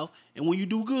laugh, and when you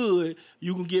do good,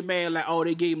 you can get mad like, oh,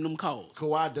 they gave him them calls.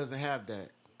 Kawhi doesn't have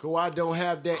that. Kawhi don't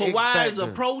have that. Kawhi is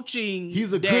approaching.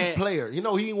 He's a good player. You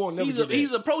know he won't never get that.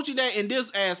 He's approaching that in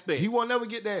this aspect. He won't never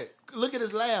get that. Look at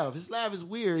his laugh. His laugh is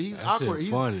weird. He's that awkward. He's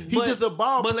just a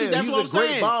ball player. See, that's he's what a great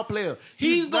saying. ball player.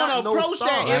 He's gonna approach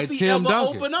that Like if he Tim ever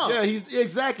Duncan. open up. Yeah, he's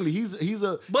exactly. He's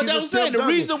a. But he's that's what a I'm saying. Tim The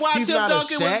reason Duncan. why he's Tim not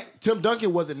Duncan a Shaq. was Tim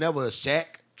Duncan wasn't never a Shaq.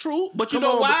 True, but you Come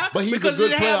know on, why? but he's a because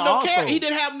good he didn't have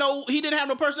player no also. He didn't have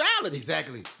no personality.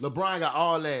 Exactly. LeBron got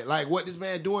all that. Like what this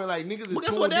man doing? Like niggas is But guess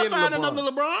tuned what? They'll in to find LeBron.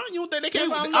 another LeBron. You don't think they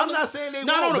can't find I'm another? not saying they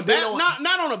not won't, on a but they don't-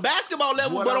 not on a basketball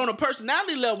level, What but I'm- on a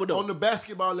personality level though. On the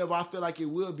basketball level, I feel like it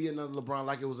will be another LeBron,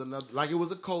 like it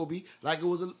was a Kobe, like it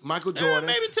was a Michael Jordan,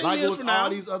 maybe 10 like years it was from all now.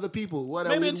 these other people.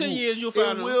 Whatever. Maybe in 10 years you'll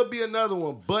find it will be another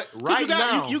one. But right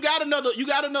now, you got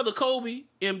another Kobe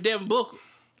in Devin Booker.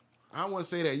 I wouldn't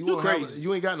say that. You crazy.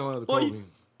 You ain't got no other Boy, Kobe.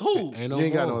 Who? Ain't You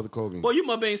ain't got no more. other Kobe. Boy, you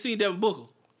must ain't seen Devin Booker.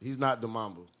 He's not the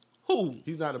Mamba. Who?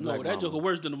 He's not a black No, that Mamba. joker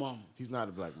worse than the Mamba. He's not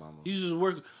a black Mamba. He's just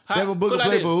working. Devin Booker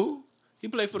played for who? He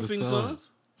played for the Phoenix Suns. Suns.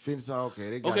 Phoenix. Okay,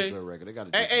 they got Okay. a good record. They got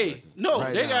a Hey, decent record. no,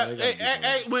 Right they now, got. a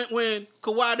decent record. When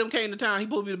Kawhi them came to town, he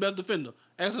supposed to be the best defender.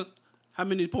 Ask him how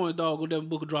many points dog will Devin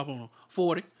Booker drop on him?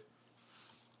 40.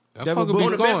 That Devin fucker Booker- be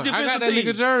On the best scoring. I got defensive that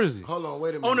team. nigga jersey. Hold on, wait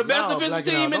a minute. On the best Y'all defensive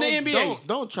blacking team out. in the NBA.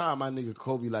 Don't try my nigga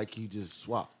Kobe like he just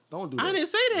swapped. Don't do that. I didn't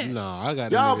say that. No, I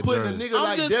got Y'all that nigga putting a jersey. nigga I'm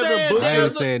like just Devin saying Booker. I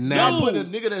ain't said nothing. Y'all putting a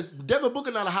nigga that's Devin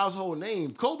Booker not a household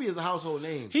name. Kobe is a household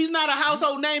name. He's not a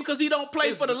household name because he don't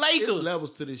play for the Lakers. It's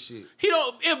levels to this shit. He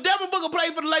don't. If Devin Booker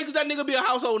played for the Lakers, that nigga be a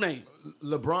household name.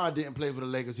 LeBron didn't play for the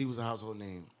Lakers. He was a household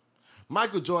name.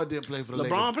 Michael Jordan didn't play for the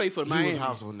Lakers. LeBron played for He Miami. was a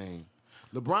household name.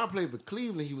 LeBron played for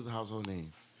Cleveland. He was a household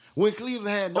name. When Cleveland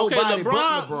had Okay, nobody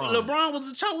LeBron. but LeBron. LeBron was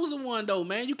the chosen one though,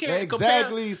 man. You can't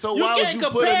Exactly. compare. So why would you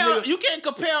put a nigga- You can't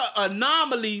compare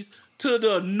anomalies to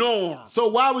the norm. So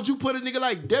why would you put a nigga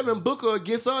like Devin Booker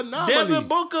against an anomaly? Devin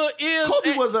Booker is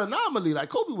Kobe was an anomaly. Like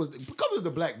Kobe was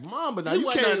the black mamba. Now He you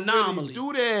wasn't can't an anomaly. really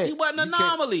do that. He wasn't an You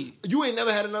can't- anomaly. You ain't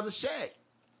never had another Shaq.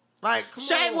 Like come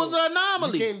Shaq on. was an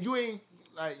anomaly. You ain't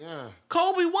like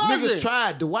Kobe wasn't. niggas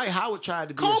tried. Dwight Howard tried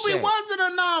to be a Kobe Shaq. was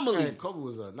an anomaly. Man, Kobe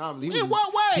was an anomaly. In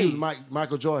what way? He was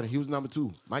Michael Jordan. He was number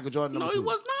 2. Michael Jordan number No, 2. he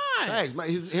was not. Facts.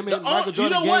 Him The- and Michael Jordan.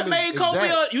 you know what game made is Kobe?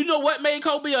 exact. You know what made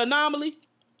Kobe an anomaly?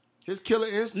 His killer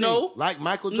instinct. No. Like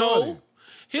Michael No.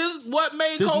 Jordan. What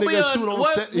made This Kobe nigga shoot on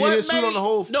what, set- he what hit shoot on the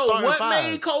whole no, starting what five.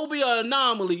 made Kobe an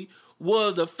anomaly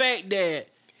was the fact that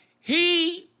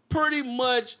he pretty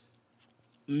much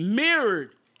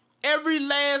mirrored every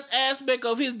last aspect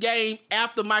of his game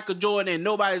after Michael Jordan, and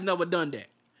nobody's never done that.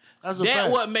 That's a That's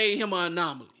fact. what made him an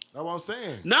anomaly. That's what I'm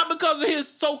saying. Not because of his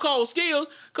so-called skills,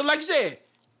 because like you said,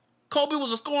 Kobe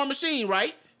was a scoring machine,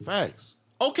 right? Facts.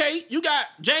 Okay, you got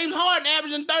James Harden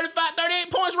averaging 35,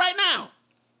 38 points right now.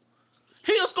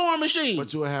 He a scoring machine.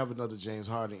 But you'll have another James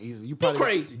Harden easy. You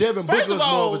crazy. Devin First Booker's of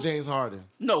all- more of a James Harden.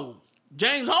 No,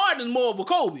 James Harden is more of a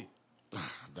Kobe. I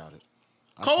doubt it.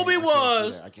 Kobe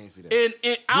was I can't see that.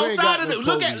 in outside of the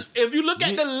look at Kobe's. if you look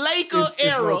at the Laker It's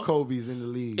era. no Kobe's in the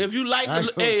league. If you like,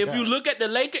 if you look at the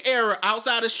Laker era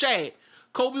outside of Shaq,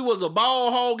 Kobe was a ball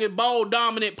hogging, ball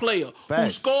dominant player who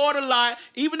Facts. scored a lot.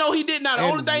 Even though he did not, the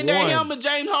And only thing that won. him and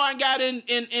James Harden got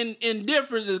in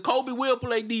difference is Kobe will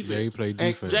play defense. Yeah, he played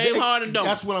defense. James Harden don't.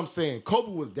 That's what I'm saying.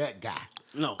 Kobe was that guy.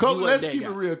 No, Kobe, he wasn't let's that keep guy.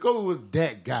 it real. Kobe was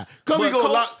that guy. Kobe But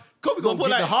gonna lock. Kobe but gonna put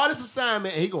get the like- hardest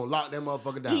assignment, and he gonna lock that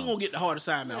motherfucker down. He ain't gonna get the hard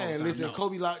assignment all the Man, time. listen, no.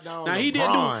 Kobe locked down. Now LeBron. he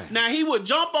didn't do. Now he would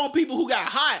jump on people who got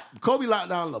hot Kobe locked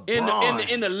down LeBron.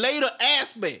 in the later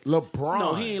aspect. LeBron.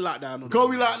 No, he ain't locked down. No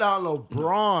Kobe LeBron. locked down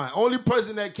LeBron. Only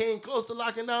person that came close to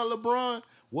locking down LeBron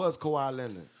was Kawhi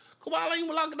Leonard. Kawhi ain't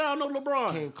even locking down no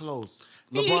LeBron. Came close.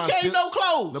 He came no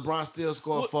close. LeBron still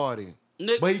scored 40.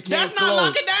 Nick, But he came that's close. not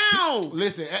locking down.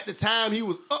 Listen, at the time he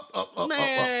was up.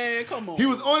 Man, come on. He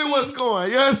was the only one scoring.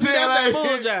 You know what I'm saying? That's that Like,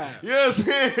 bull jive. You know what I'm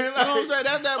saying? Like, You know what I'm saying?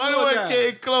 That's that only bull one jive.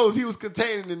 came close. He was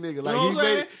containing the nigga. Like You know what I'm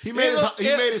saying? he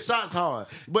made his shots hard.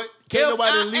 But can't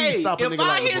nobody in the league stop a nigga if like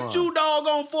I hit LeBron. you, dog,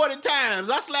 on 40 times,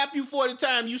 I slap you 40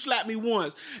 times, you slap me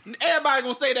once. Everybody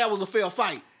gonna say that was a fair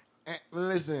fight.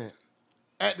 Listen,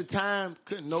 at the time,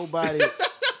 couldn't nobody.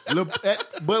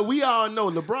 But we all know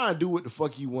LeBron do what the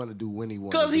fuck he want to do when he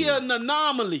want to. Because he an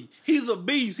anomaly. He's a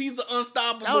beast. He's an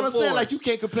unstoppable That's what I'm force. saying. Like you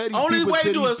can't compare these Only people way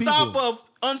to to these people. stop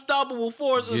a unstoppable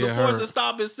force is Get the force hurt. to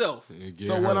stop itself.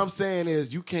 So what I'm saying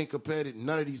is you can't compare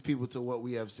none of these people to what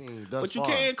we have seen thus But you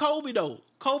far. can't Kobe though.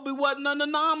 Kobe wasn't an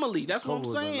anomaly. That's Kobe what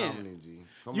was I'm an saying. anomaly, G.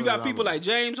 Kobe You was got an people anomaly. like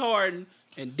James Harden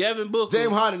and Devin Booker,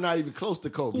 James Harden not even close to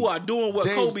Kobe. who are doing what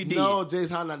Kobe did. No, James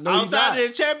Harden. No, outside of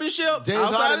the championship. James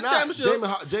Harden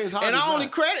James Harden. And I only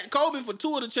credit Kobe for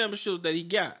 2 of the championships that he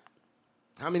got.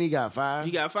 How many he got? 5?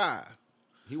 He got 5.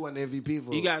 He wasn't MVP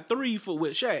for. He got 3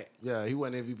 with Shaq. Yeah, he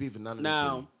wasn't MVP for none of them.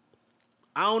 Now,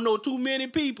 I don't know too many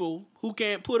people who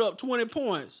can't put up 20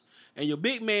 points and your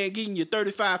big man getting you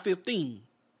 35-15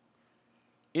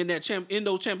 in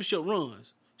those championship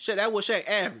runs. Shaq, that was Shaq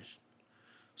average.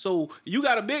 So you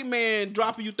got a big man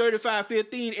dropping you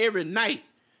 35-15 every night.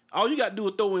 All you got to do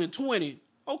is throw in 20.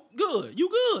 Oh, good. You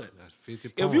good. That's 50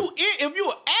 points. If you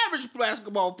an average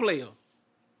basketball player,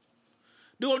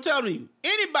 do what I'm telling you.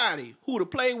 Anybody who would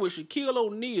have played with Shaquille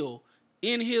O'Neal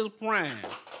in his prime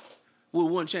would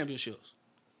have won championships.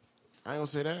 I ain't gonna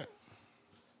say that.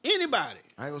 Anybody.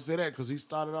 I ain't gonna say that because he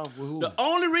started off with who? The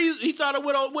only reason he started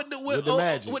with the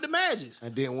Magic. With the Magic.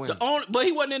 And didn't win. But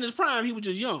he wasn't in his prime. He was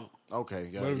just young. Okay.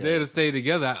 Yeah, but if they'd have stayed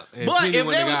together and but Penny if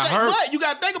when they got hurt. But you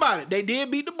got to think about it. They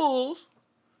did beat the Bulls.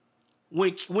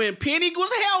 When Penny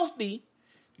was healthy,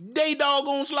 they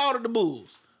doggone slaughtered the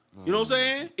Bulls. You know what I'm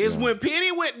saying? It's when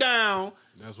Penny went down.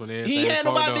 That's when he had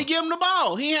nobody to give him the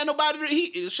ball. He had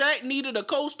nobody. Shaq needed a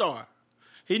co-star.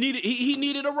 He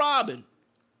needed a Robin.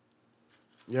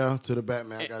 Yeah, to the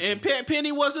Batman. And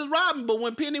Penny was his Robin, but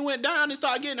when Penny went down and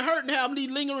started getting hurt and having these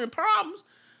lingering problems,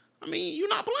 I mean, you're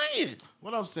not playing.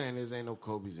 What I'm saying is, ain't no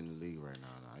Kobe's in the league right now.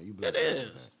 You it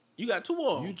is. You got 2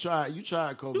 of them. You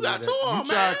tried Kobe. You got 2 of them, man.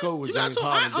 You tried Kobe with James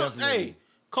Harden, definitely. Hey,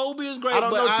 Kobe is great. I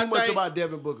don't know too much about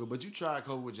Devin Booker, but you tried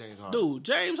Kobe with James Harden. Dude,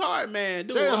 James Harden, man.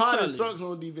 Dude, James Harden sucks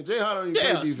on defense. James Harden don't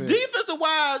even play defense. Defensive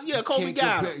wise, yeah, Kobe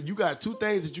got it. You got 2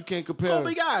 things that you can't compare.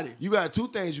 Kobe got it. You got 2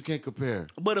 things you can't compare.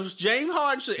 But if James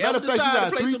Harden should ever decide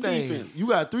to play some defense. You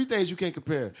got 3 things you can't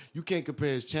compare. You can't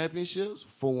compare his championships,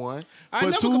 for one. I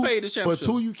never compared his championships.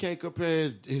 For 2, you can't compare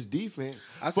his defense.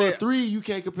 For 3, you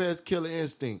can't compare his killer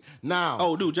instinct.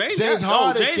 Now, James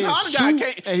Harden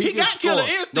got killer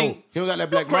instinct. No, he don't got that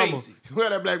black mama. He got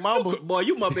that black mama. Boy,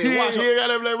 you must be watching. He ain't got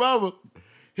that black mama.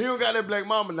 He don't got that black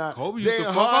mama now. Kobe used to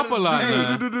fuck up a lot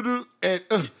now.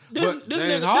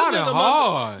 James Harden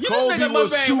hard. You this nigga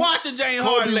must be watching James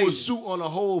Harden. Kobe was shoot on a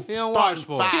whole He don't watch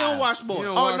sports. He don't watch sports.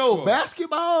 Oh, no,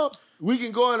 basketball? We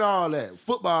can go into all that.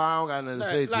 Football, I don't got nothing to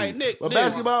say to you. But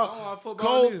basketball,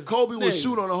 Kobe would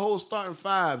shoot on a whole starting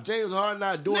 5. James Harden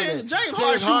not doing that.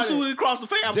 James Harden shooting across the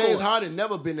field. James Harden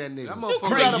never been that nigga. That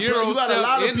motherfucker you got a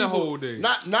lot of people, the whole day.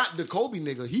 Not the Kobe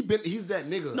nigga. He's that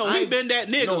nigga. No, he been that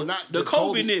nigga. No, not the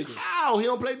Kobe nigga. How? He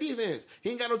don't play defense. He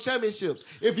ain't got no championships.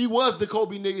 If he was the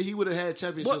Kobe nigga, he would have had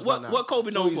championships by now. What Kobe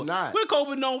known for? He's not. What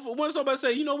Kobe known for? When somebody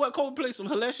say, you know what, Kobe plays some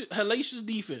hellacious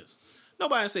defense.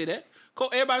 Nobody say that.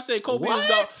 Everybody say Kobe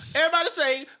is everybody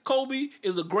say Kobe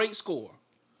is a great scorer.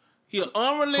 He an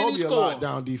unrelenting scorer. Kobe a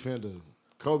lockdown defender.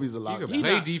 Kobe's a lockdown. He can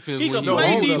play defense when he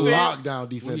wants. He's a lockdown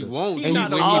defender. When he won't. And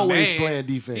he's always playing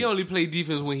defense. He only play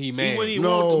defense when he mad.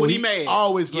 When he mad.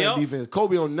 Always playing defense.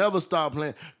 Kobe will never stop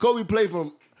playing. Kobe play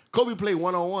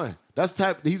 1-on-1.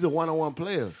 He's a 1-on-1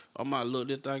 player. I'm about to look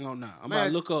this thing on now. I'm about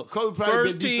to look up Kobe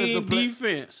first team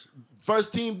defense.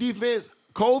 First team defense.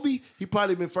 Kobe, he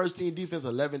probably been first team defense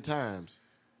 11 times.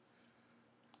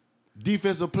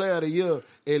 Defensive player of the year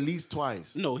at least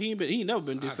twice. No, he ain't never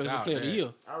been defensive player of the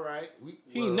year. All right.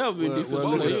 He ain't never been defensive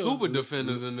player of the year. Super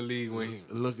defenders in the league when he...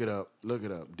 Look it up.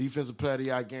 Defensive player of the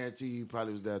year, I guarantee you he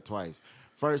probably was there twice.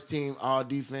 First team all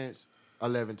defense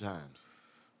 11 times.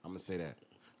 I'm going to say that.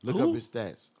 Look up his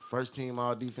stats. First team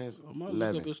all defense 11.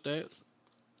 Look up his stats.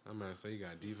 I'm going to say he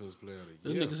got defensive player of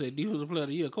the year. This nigga said defensive player of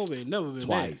the year. Kobe ain't never been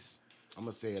twice. I'm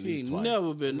going to say at least twice. He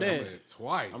never been that.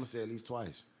 Twice. I'm going to say at least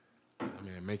twice. I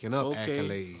mean, making up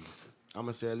accolades. I'm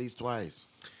going to say at least twice.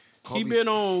 He been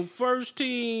on first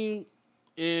team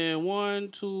in 1,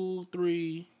 2,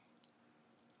 3,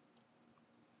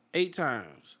 8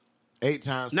 times. 8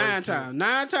 times. 9 times.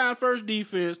 9 times first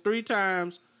defense, 3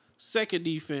 times second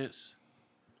defense.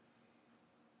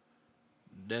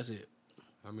 That's it.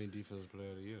 How many defensive player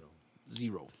of the year though?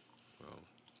 0. Oh.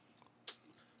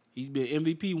 He's been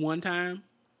MVP 1 time.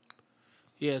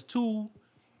 He has 2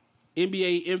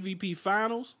 NBA MVP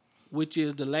finals, which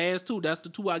is the last 2. That's the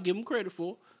 2 I give him credit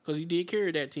for because he did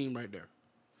carry that team right there.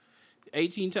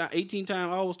 18-time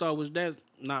All-Star, which that's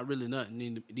not really nothing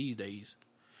in these days.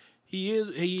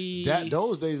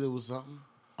 Those days it was something.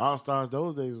 All-Stars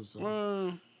those days was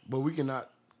something. But we cannot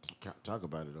talk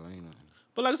about it though, ain't nothing.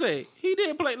 But like I said, he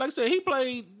did play. Like I said, he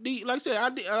played.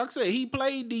 He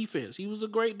played defense. He was a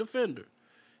great defender.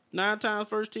 9 times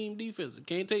first team defense.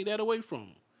 Can't take that away from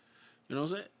him. You know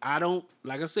what I'm saying? I don't.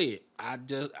 Like I said,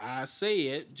 I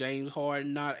said James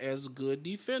Harden not as good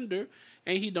defender,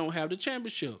 and he don't have the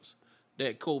championships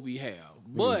that Kobe have.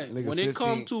 But when it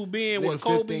comes to being what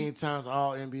Kobe 15 times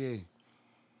all NBA.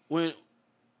 When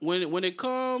it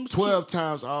comes 12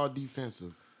 times all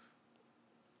defensive.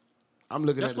 I'm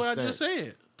looking at the stats. That's what I just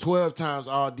said. 12 times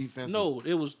all defensive. No,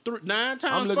 it was 9 times.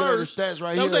 I'm looking first. at the stats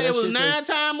right here. It was 9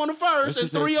 times on the first and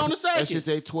 3 on the second. That should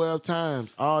say 12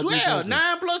 times all 12. defensive.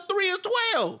 9 plus 3 is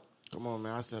 12. Come on,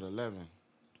 man. I said 11.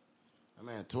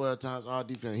 Man, 12 times all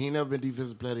defense. He ain't never been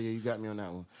defensive player of the year. You got me on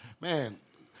that one. Man,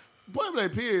 point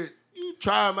blank period. You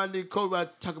try my nigga Kobe by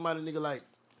talking about a nigga like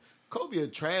Kobe a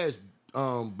trash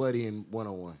buddy in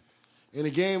 1-on-1. In the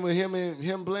game with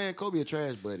him playing, Kobe a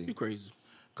trash buddy. You crazy.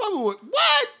 Kobe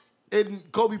what? In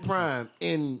Kobe prime,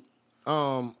 in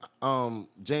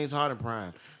James Harden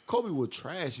prime, Kobe would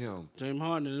trash him. James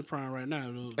Harden in his prime right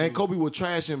now. And Kobe would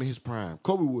trash him in his prime.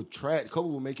 Kobe would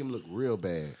make him look real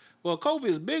bad. Well, Kobe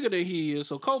is bigger than he is,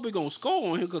 so Kobe gonna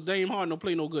score on him because James Harden don't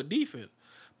play no good defense.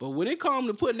 But when it comes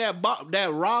to putting that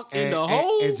rock in the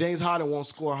hole, and James Harden won't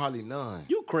score hardly none.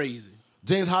 You crazy.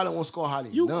 James Harden won't score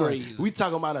hardly none. You crazy. We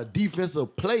talking about a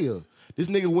defensive player. This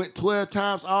nigga went 12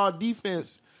 times all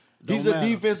defense. He's a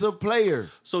defensive player.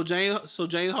 So James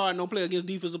Harden don't play against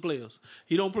defensive players.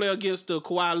 He don't play against the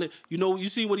Kawhi. You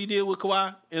see what he did with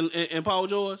Kawhi and Paul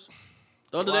George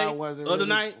the other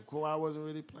night. Kawhi wasn't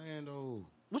really playing though.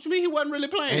 What you mean he wasn't really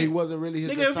playing? And he wasn't really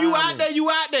his nigga, assignment. if you out there, you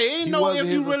out there. Ain't no if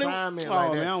you really. Assignment oh like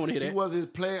man, that. I don't want to hear that. He was his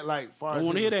player like far as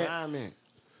his assignment.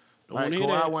 Like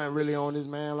Kawhi wasn't really on this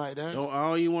man like that. I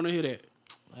don't even want to hear that.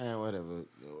 Man, whatever.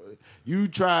 You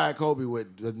tried Kobe with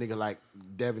a nigga like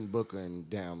Devin Booker and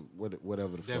damn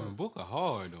whatever the fuck. Devin Booker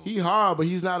hard though. He hard, but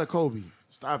he's not a Kobe.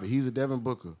 Stop it. He's a Devin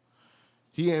Booker.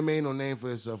 He ain't made no name for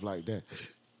himself like that.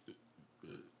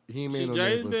 He ain't made no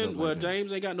name for himself like that.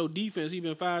 James ain't got no defense. He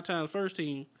been 5 times first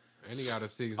team. And he got a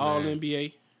 6-man. All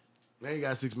NBA. Man, he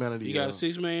got 6 man of the year. He got a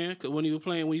 6-man when he was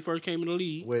playing when he first came in the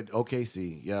league. With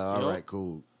OKC. Yeah, all right,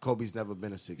 cool. Kobe's never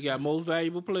been a 6-man. He got most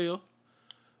valuable player.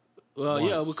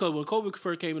 Yeah, because when Kobe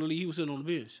first came in the league, he was sitting on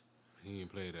the bench. He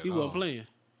didn't play that. He wasn't playing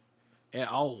at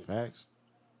all. Facts.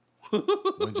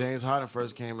 When James Harden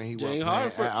first came in, he wasn't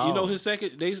playing at all. You know, his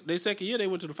second year they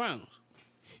went to the finals.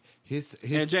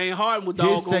 And James Harden was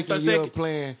doggone his second year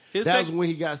playing. That was when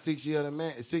he got 6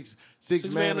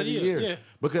 man of the year. Yeah.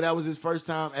 Because that was his first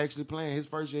time actually playing. His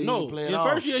first year he didn't play at all.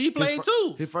 His first year he played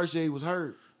too. His first year he was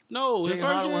hurt. No, James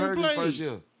Harden was hurt his first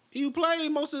year. He played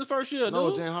most of his first year.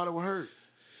 No, James Harden was hurt.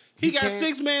 He got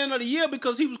 6 man of the year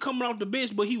because he was coming off the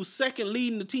bench, but he was second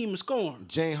leading the team in scoring.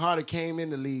 James Harden came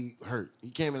in the league hurt. He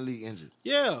came in the league injured.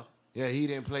 Yeah. Yeah, he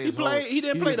didn't play. He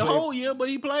didn't play the whole year, but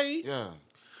he played. Yeah.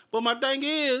 But my thing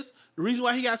is, the reason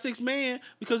why he got 6 man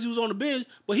because he was on the bench,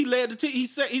 but he led the team.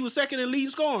 He was second in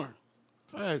leading scoring.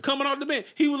 Right. Coming off the bench,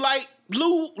 he was like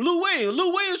Lou Williams.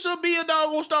 Lou Williams should be a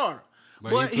doggone starter.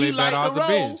 But he liked the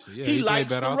role. Yeah, he likes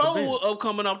the role of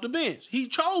coming off the bench. He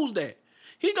chose that.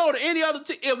 He go to any other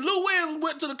team. If Lou Williams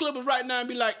went to the Clippers right now and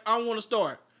be like, I want to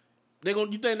start, you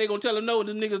think they're going to tell him no,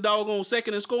 this nigga's doggone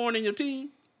second in scoring in your team?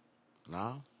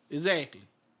 No. Exactly.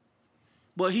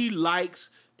 But he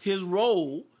likes his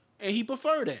role, and he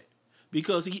preferred that.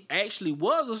 Because he actually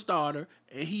was a starter,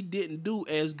 and he didn't do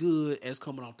as good as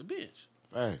coming off the bench.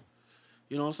 Right.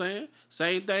 You know what I'm saying?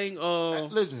 Same thing.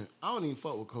 Listen, I don't even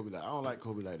fuck with Kobe. I don't like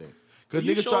Kobe like that. Because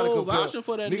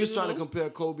niggas try to compare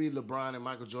Kobe, LeBron, and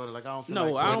Michael Jordan. Like I don't feel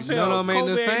no, like I don't feel None ain't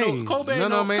the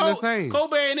same.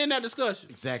 Kobe ain't in that discussion.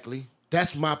 Exactly.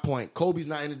 That's my point. Kobe's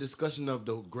not in the discussion of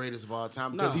the greatest of all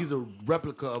time because he's a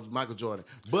replica of Michael Jordan.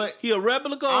 But he a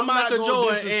replica of Michael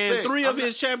Jordan, and 3 of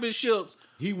his championships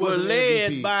were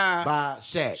led by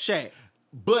Shaq.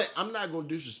 But I'm not gonna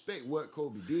disrespect what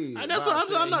Kobe did. I'm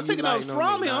not taking nothing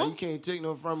from him. You can't take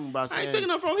nothing from him by saying. I ain't taking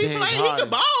nothing from him. He played. He could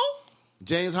ball.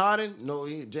 James Harden? No,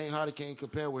 James Harden can't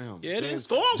compare with him. Yeah,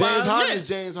 scoring wise, James Harden is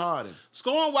James Harden.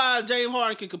 Scoring wise, James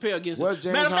Harden can compare against him.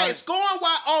 Matter of fact, scoring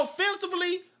wise,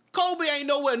 offensively, Kobe ain't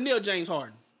nowhere near James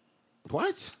Harden.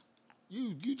 What?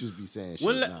 You just be saying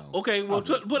shit now. Okay, well,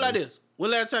 put like this. When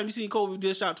last time you seen Kobe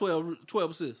just shot 12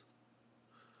 assists?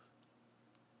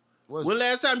 When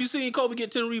last time you seen Kobe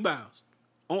get 10 rebounds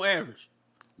on average?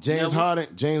 James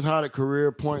Harden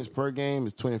career points per game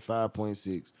is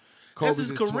 25.6. That's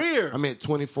his career.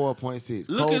 24.6.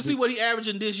 Look and see what he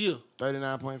averaging this year.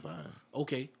 39.5.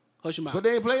 Okay. Hush him out. But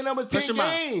they ain't playing number 10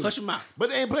 games. Hush him out.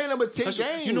 But they ain't playing number 10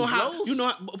 games. You know how,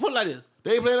 put it like this.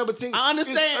 They ain't playing number 10. I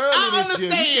understand. You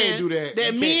can't do that.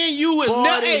 That me and you is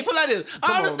never. Hey, put it like this.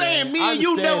 I understand me and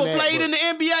you never played in the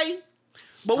NBA,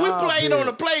 but we played on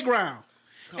the playground.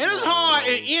 And it's hard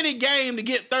in any game to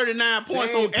get 39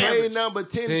 points on average. Number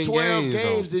 10 12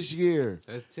 games this year.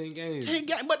 That's 10 games.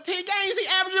 But 10 games, he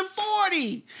averaging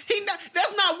 40.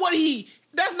 That's not what he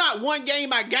That's not one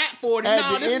game I got 40.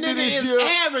 No, this nigga is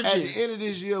averaging. At the end of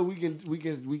this year, we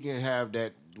can have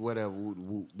that whatever.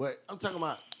 But I'm talking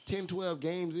about 10, 12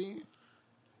 games in.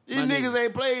 These niggas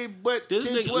ain't played but this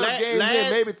 10, 12 games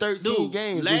in, maybe 13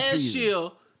 games last this season.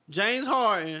 Year, James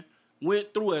Harden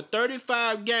went through a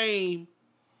 35-game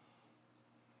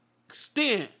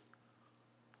stint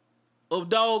of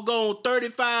doggone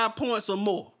 35 points or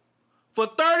more. For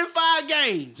 35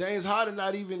 games. James Harden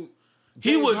not even...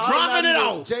 He was dropping it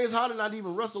off. James Harden not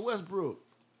even Russell Westbrook.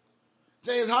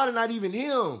 James Harden not even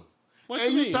him. What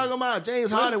and you talking about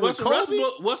James Harden with Kobe?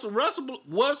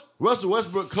 Russell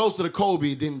Westbrook closer to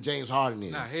Kobe than James Harden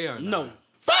is. Nah, hell no.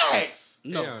 Facts.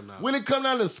 No. Hell no. When it come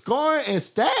down to scoring and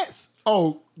stats,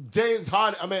 James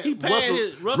Harden.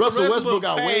 Russell Westbrook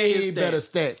got way better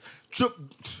stats.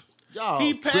 Y'all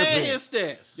he passed his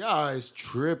stats. Y'all is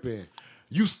tripping.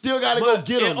 You still got to go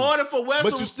get him. In order for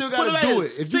Westbrook, but you still got to do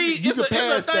it. If you can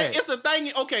pass that. It's a thing.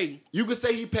 Okay, you can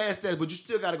say he passed that, but you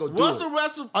still got to go do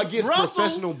it. Against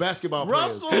professional basketball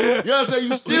players. You know what I'm saying?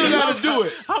 You still got to do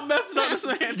it. I'm messing up this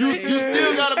man. You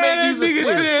still got to make these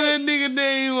assists. That nigga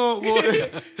name on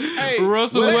boy. Hey,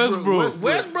 Russell Westbrook.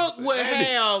 Westbrook would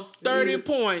have 30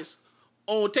 points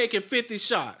on taking 50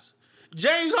 shots.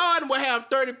 James Harden would have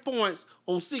 30 points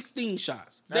on 16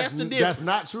 shots. That's the difference. That's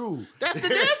not true. That's the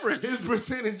difference. His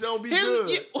percentage don't be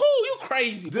good. You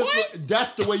crazy, boy?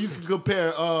 That's the way you can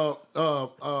compare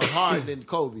Harden and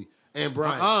Kobe and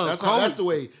Bryant. That's the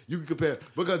way you can compare.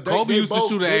 Because Kobe used to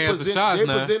shoot an ass of shots. Their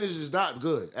percentage is not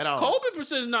good at all. Kobe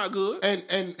percentage is not good.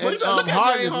 And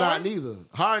Harden is not neither.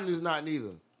 Harden is not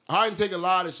neither. Harden take a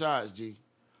lot of shots, G.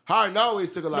 Harden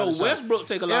always took a lot of shots. No, Westbrook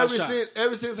take a lot of shots.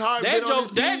 Ever since Harden been on his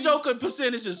team. That Joker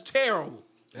percentage is terrible.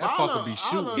 That fucker be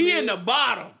shooting. He in the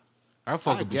bottom. That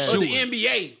fucker be shooting. shooting. The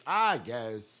NBA. I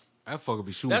guess. That fucker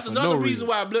be shooting. That's another reason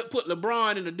why I put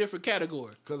LeBron in a different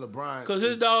category. Because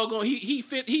his doggone he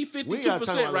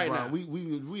 52% right now.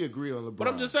 We agree on LeBron. But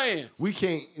I'm just saying. We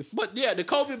can't. But yeah, the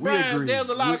Kobe Bryants, there's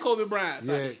a lot of Kobe Bryants.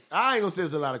 Yeah, I ain't gonna say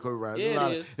there's a lot of Kobe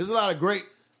Bryants. There's a lot of great,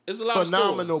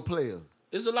 phenomenal players.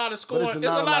 It's a lot of scoring.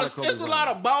 It's a lot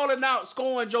of balling out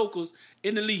scoring jokers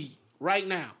in the league right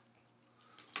now.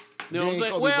 You know what I'm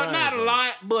saying? Well, not a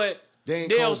lot, but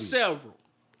there's several.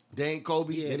 They ain't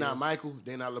Kobe. They're not Michael.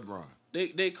 They're not LeBron.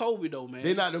 They Kobe though, man.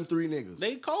 They're not them three niggas.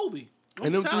 They Kobe.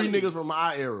 And them three niggas from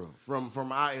our era.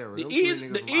 From our era. The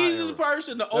easiest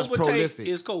person to overtake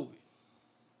is Kobe.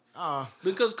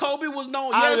 Because Kobe was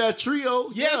known out of that trio.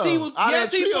 Yes, he was.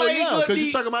 Yes, he played good. Because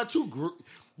you're talking about two groups.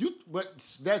 But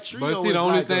that trio. But see, the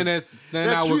only thing that's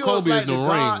stand out with Kobe is the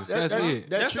rings. That's it.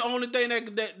 That's the only thing that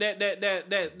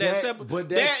separates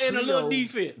that and a little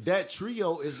defense. That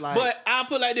trio is like. But I'll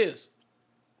put it like this.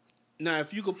 Now,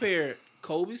 if you compare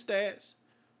Kobe's stats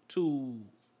to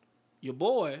your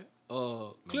boy,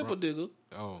 Clipper Digger.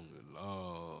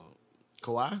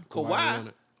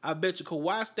 Kawhi. I bet you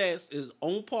Kawhi stats is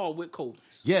on par with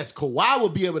Kobe's. Yes, Kawhi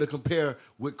would be able to compare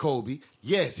with Kobe.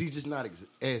 Yes, he's just not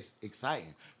as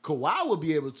exciting. Kawhi would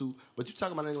be able to, but you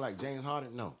talking about anything like James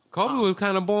Harden? No. Kobe was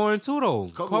kind of boring too,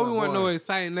 though. Kobe wasn't no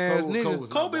exciting ass nigga.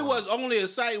 Kobe was only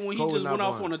exciting when he just went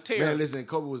off on a tear. Man, listen,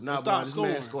 Kobe was not boring. This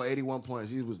man scored 81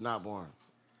 points. He was not boring.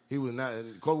 He was not.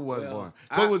 Kobe wasn't boring.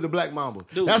 Kobe was the Black Mamba.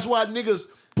 Dude, that's why niggas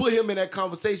put him in that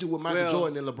conversation with Michael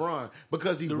Jordan and LeBron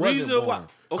because he wasn't boring.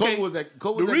 Kobe was that.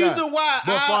 Kobe was that guy. Why,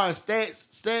 but as far as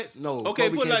stats, no. Okay,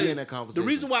 Kobe can't be in that conversation. The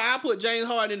reason why I put James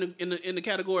Harden in the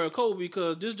category of Kobe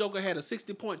because this Joker had a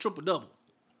 60-point triple double.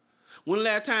 When the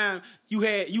last time you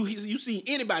seen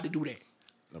anybody do that?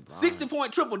 LeBron.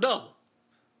 60-point triple double.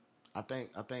 I think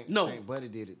no. Buddy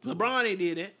did it too. LeBron ain't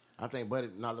did that. I think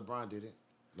LeBron did it.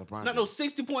 Not no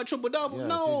 60-point triple double. Yeah,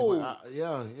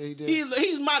 no. He did.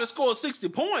 He might have scored 60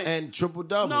 points and triple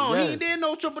double. No, he did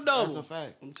no triple double. That's a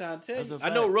fact. I'm trying to tell you.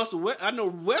 I know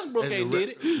Westbrook ain't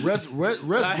did it. Westbrook.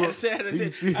 I was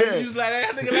like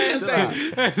that nigga last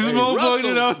time. Smoke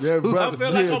pointed out too. I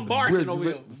feel like I'm barking over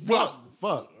here.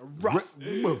 Fuck.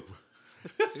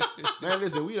 Man,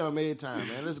 listen, we done made time,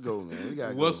 man. Let's go, man. We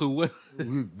gotta go.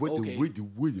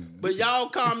 But y'all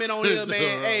comment on here,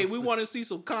 man. Hey, we want to see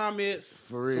some comments.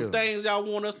 For real. Some things y'all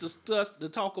want us to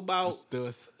talk about.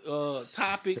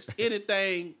 Topics,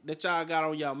 anything that y'all got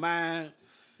on your mind.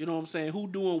 You know what I'm saying? Who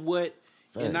doing what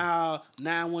in our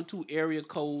 912 area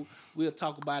code. We'll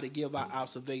talk about it, give our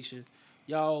observation.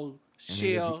 Y'all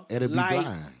share, like,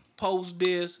 post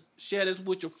this, share this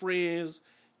with your friends.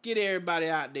 Get everybody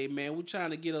out there, man. We're trying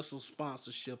to get us some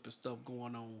sponsorship and stuff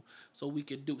going on so we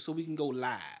can go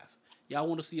live. Y'all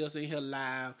want to see us in here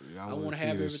live. I want to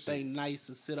have everything nice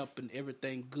and set up and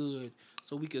everything good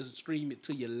so we can stream it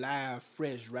to you live,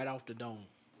 fresh, right off the dome.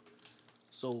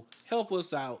 So help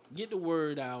us out. Get the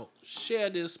word out. Share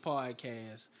this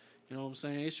podcast. You know what I'm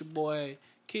saying? It's your boy,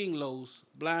 King Los,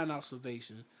 Blind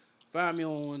Observation. Find me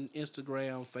on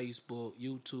Instagram, Facebook,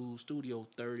 YouTube, Studio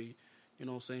 30. You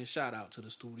know what I'm saying? Shout out to the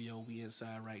studio. We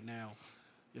inside right now.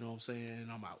 You know what I'm saying?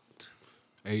 I'm out.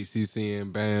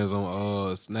 HCCN Bands on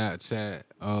Snapchat.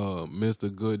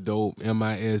 Mr. Good Dope,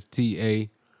 MISTA,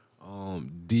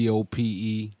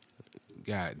 DOPE.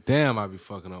 God damn, I be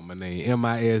fucking up my name.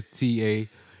 MISTA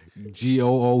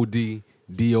GOOD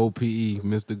DOPE.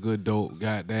 Mr. Good Dope.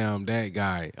 Goddamn, that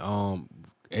guy.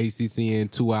 ACCN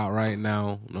 2 out right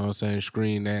now. You know what I'm saying?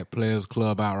 Screen that. Players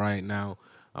Club out right now.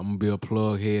 I'm gonna be a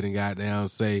plug head and goddamn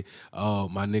say,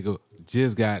 my nigga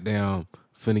just goddamn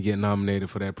finna get nominated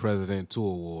for that President 2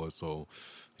 award. So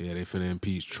yeah, they finna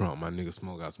impeach Trump. My nigga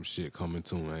Smoke got some shit coming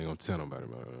too. I ain't gonna tell nobody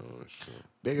about it.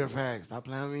 Bigger facts. Stop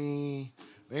playing with me.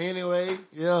 But anyway,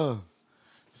 yeah.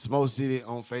 Smoke City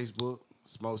on Facebook.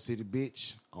 Smoke City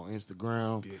Bitch on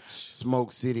Instagram. Bitch.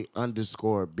 Smoke City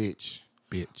 _bitch.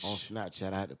 Bitch. On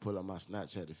Snapchat. I had to pull up my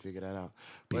Snapchat to figure that out.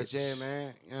 Bitch. But yeah,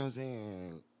 man. You know what I'm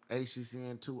saying?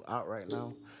 HCCN 2 out right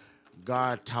now.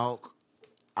 God Talk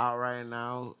out right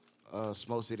now.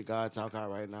 Smoke City God Talk out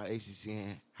right now.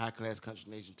 HCCN High Class Country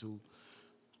Nation 2.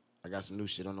 I got some new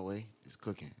shit on the way. It's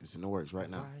cooking. It's in the works right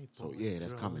now. So yeah,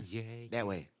 that's coming. That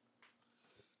way.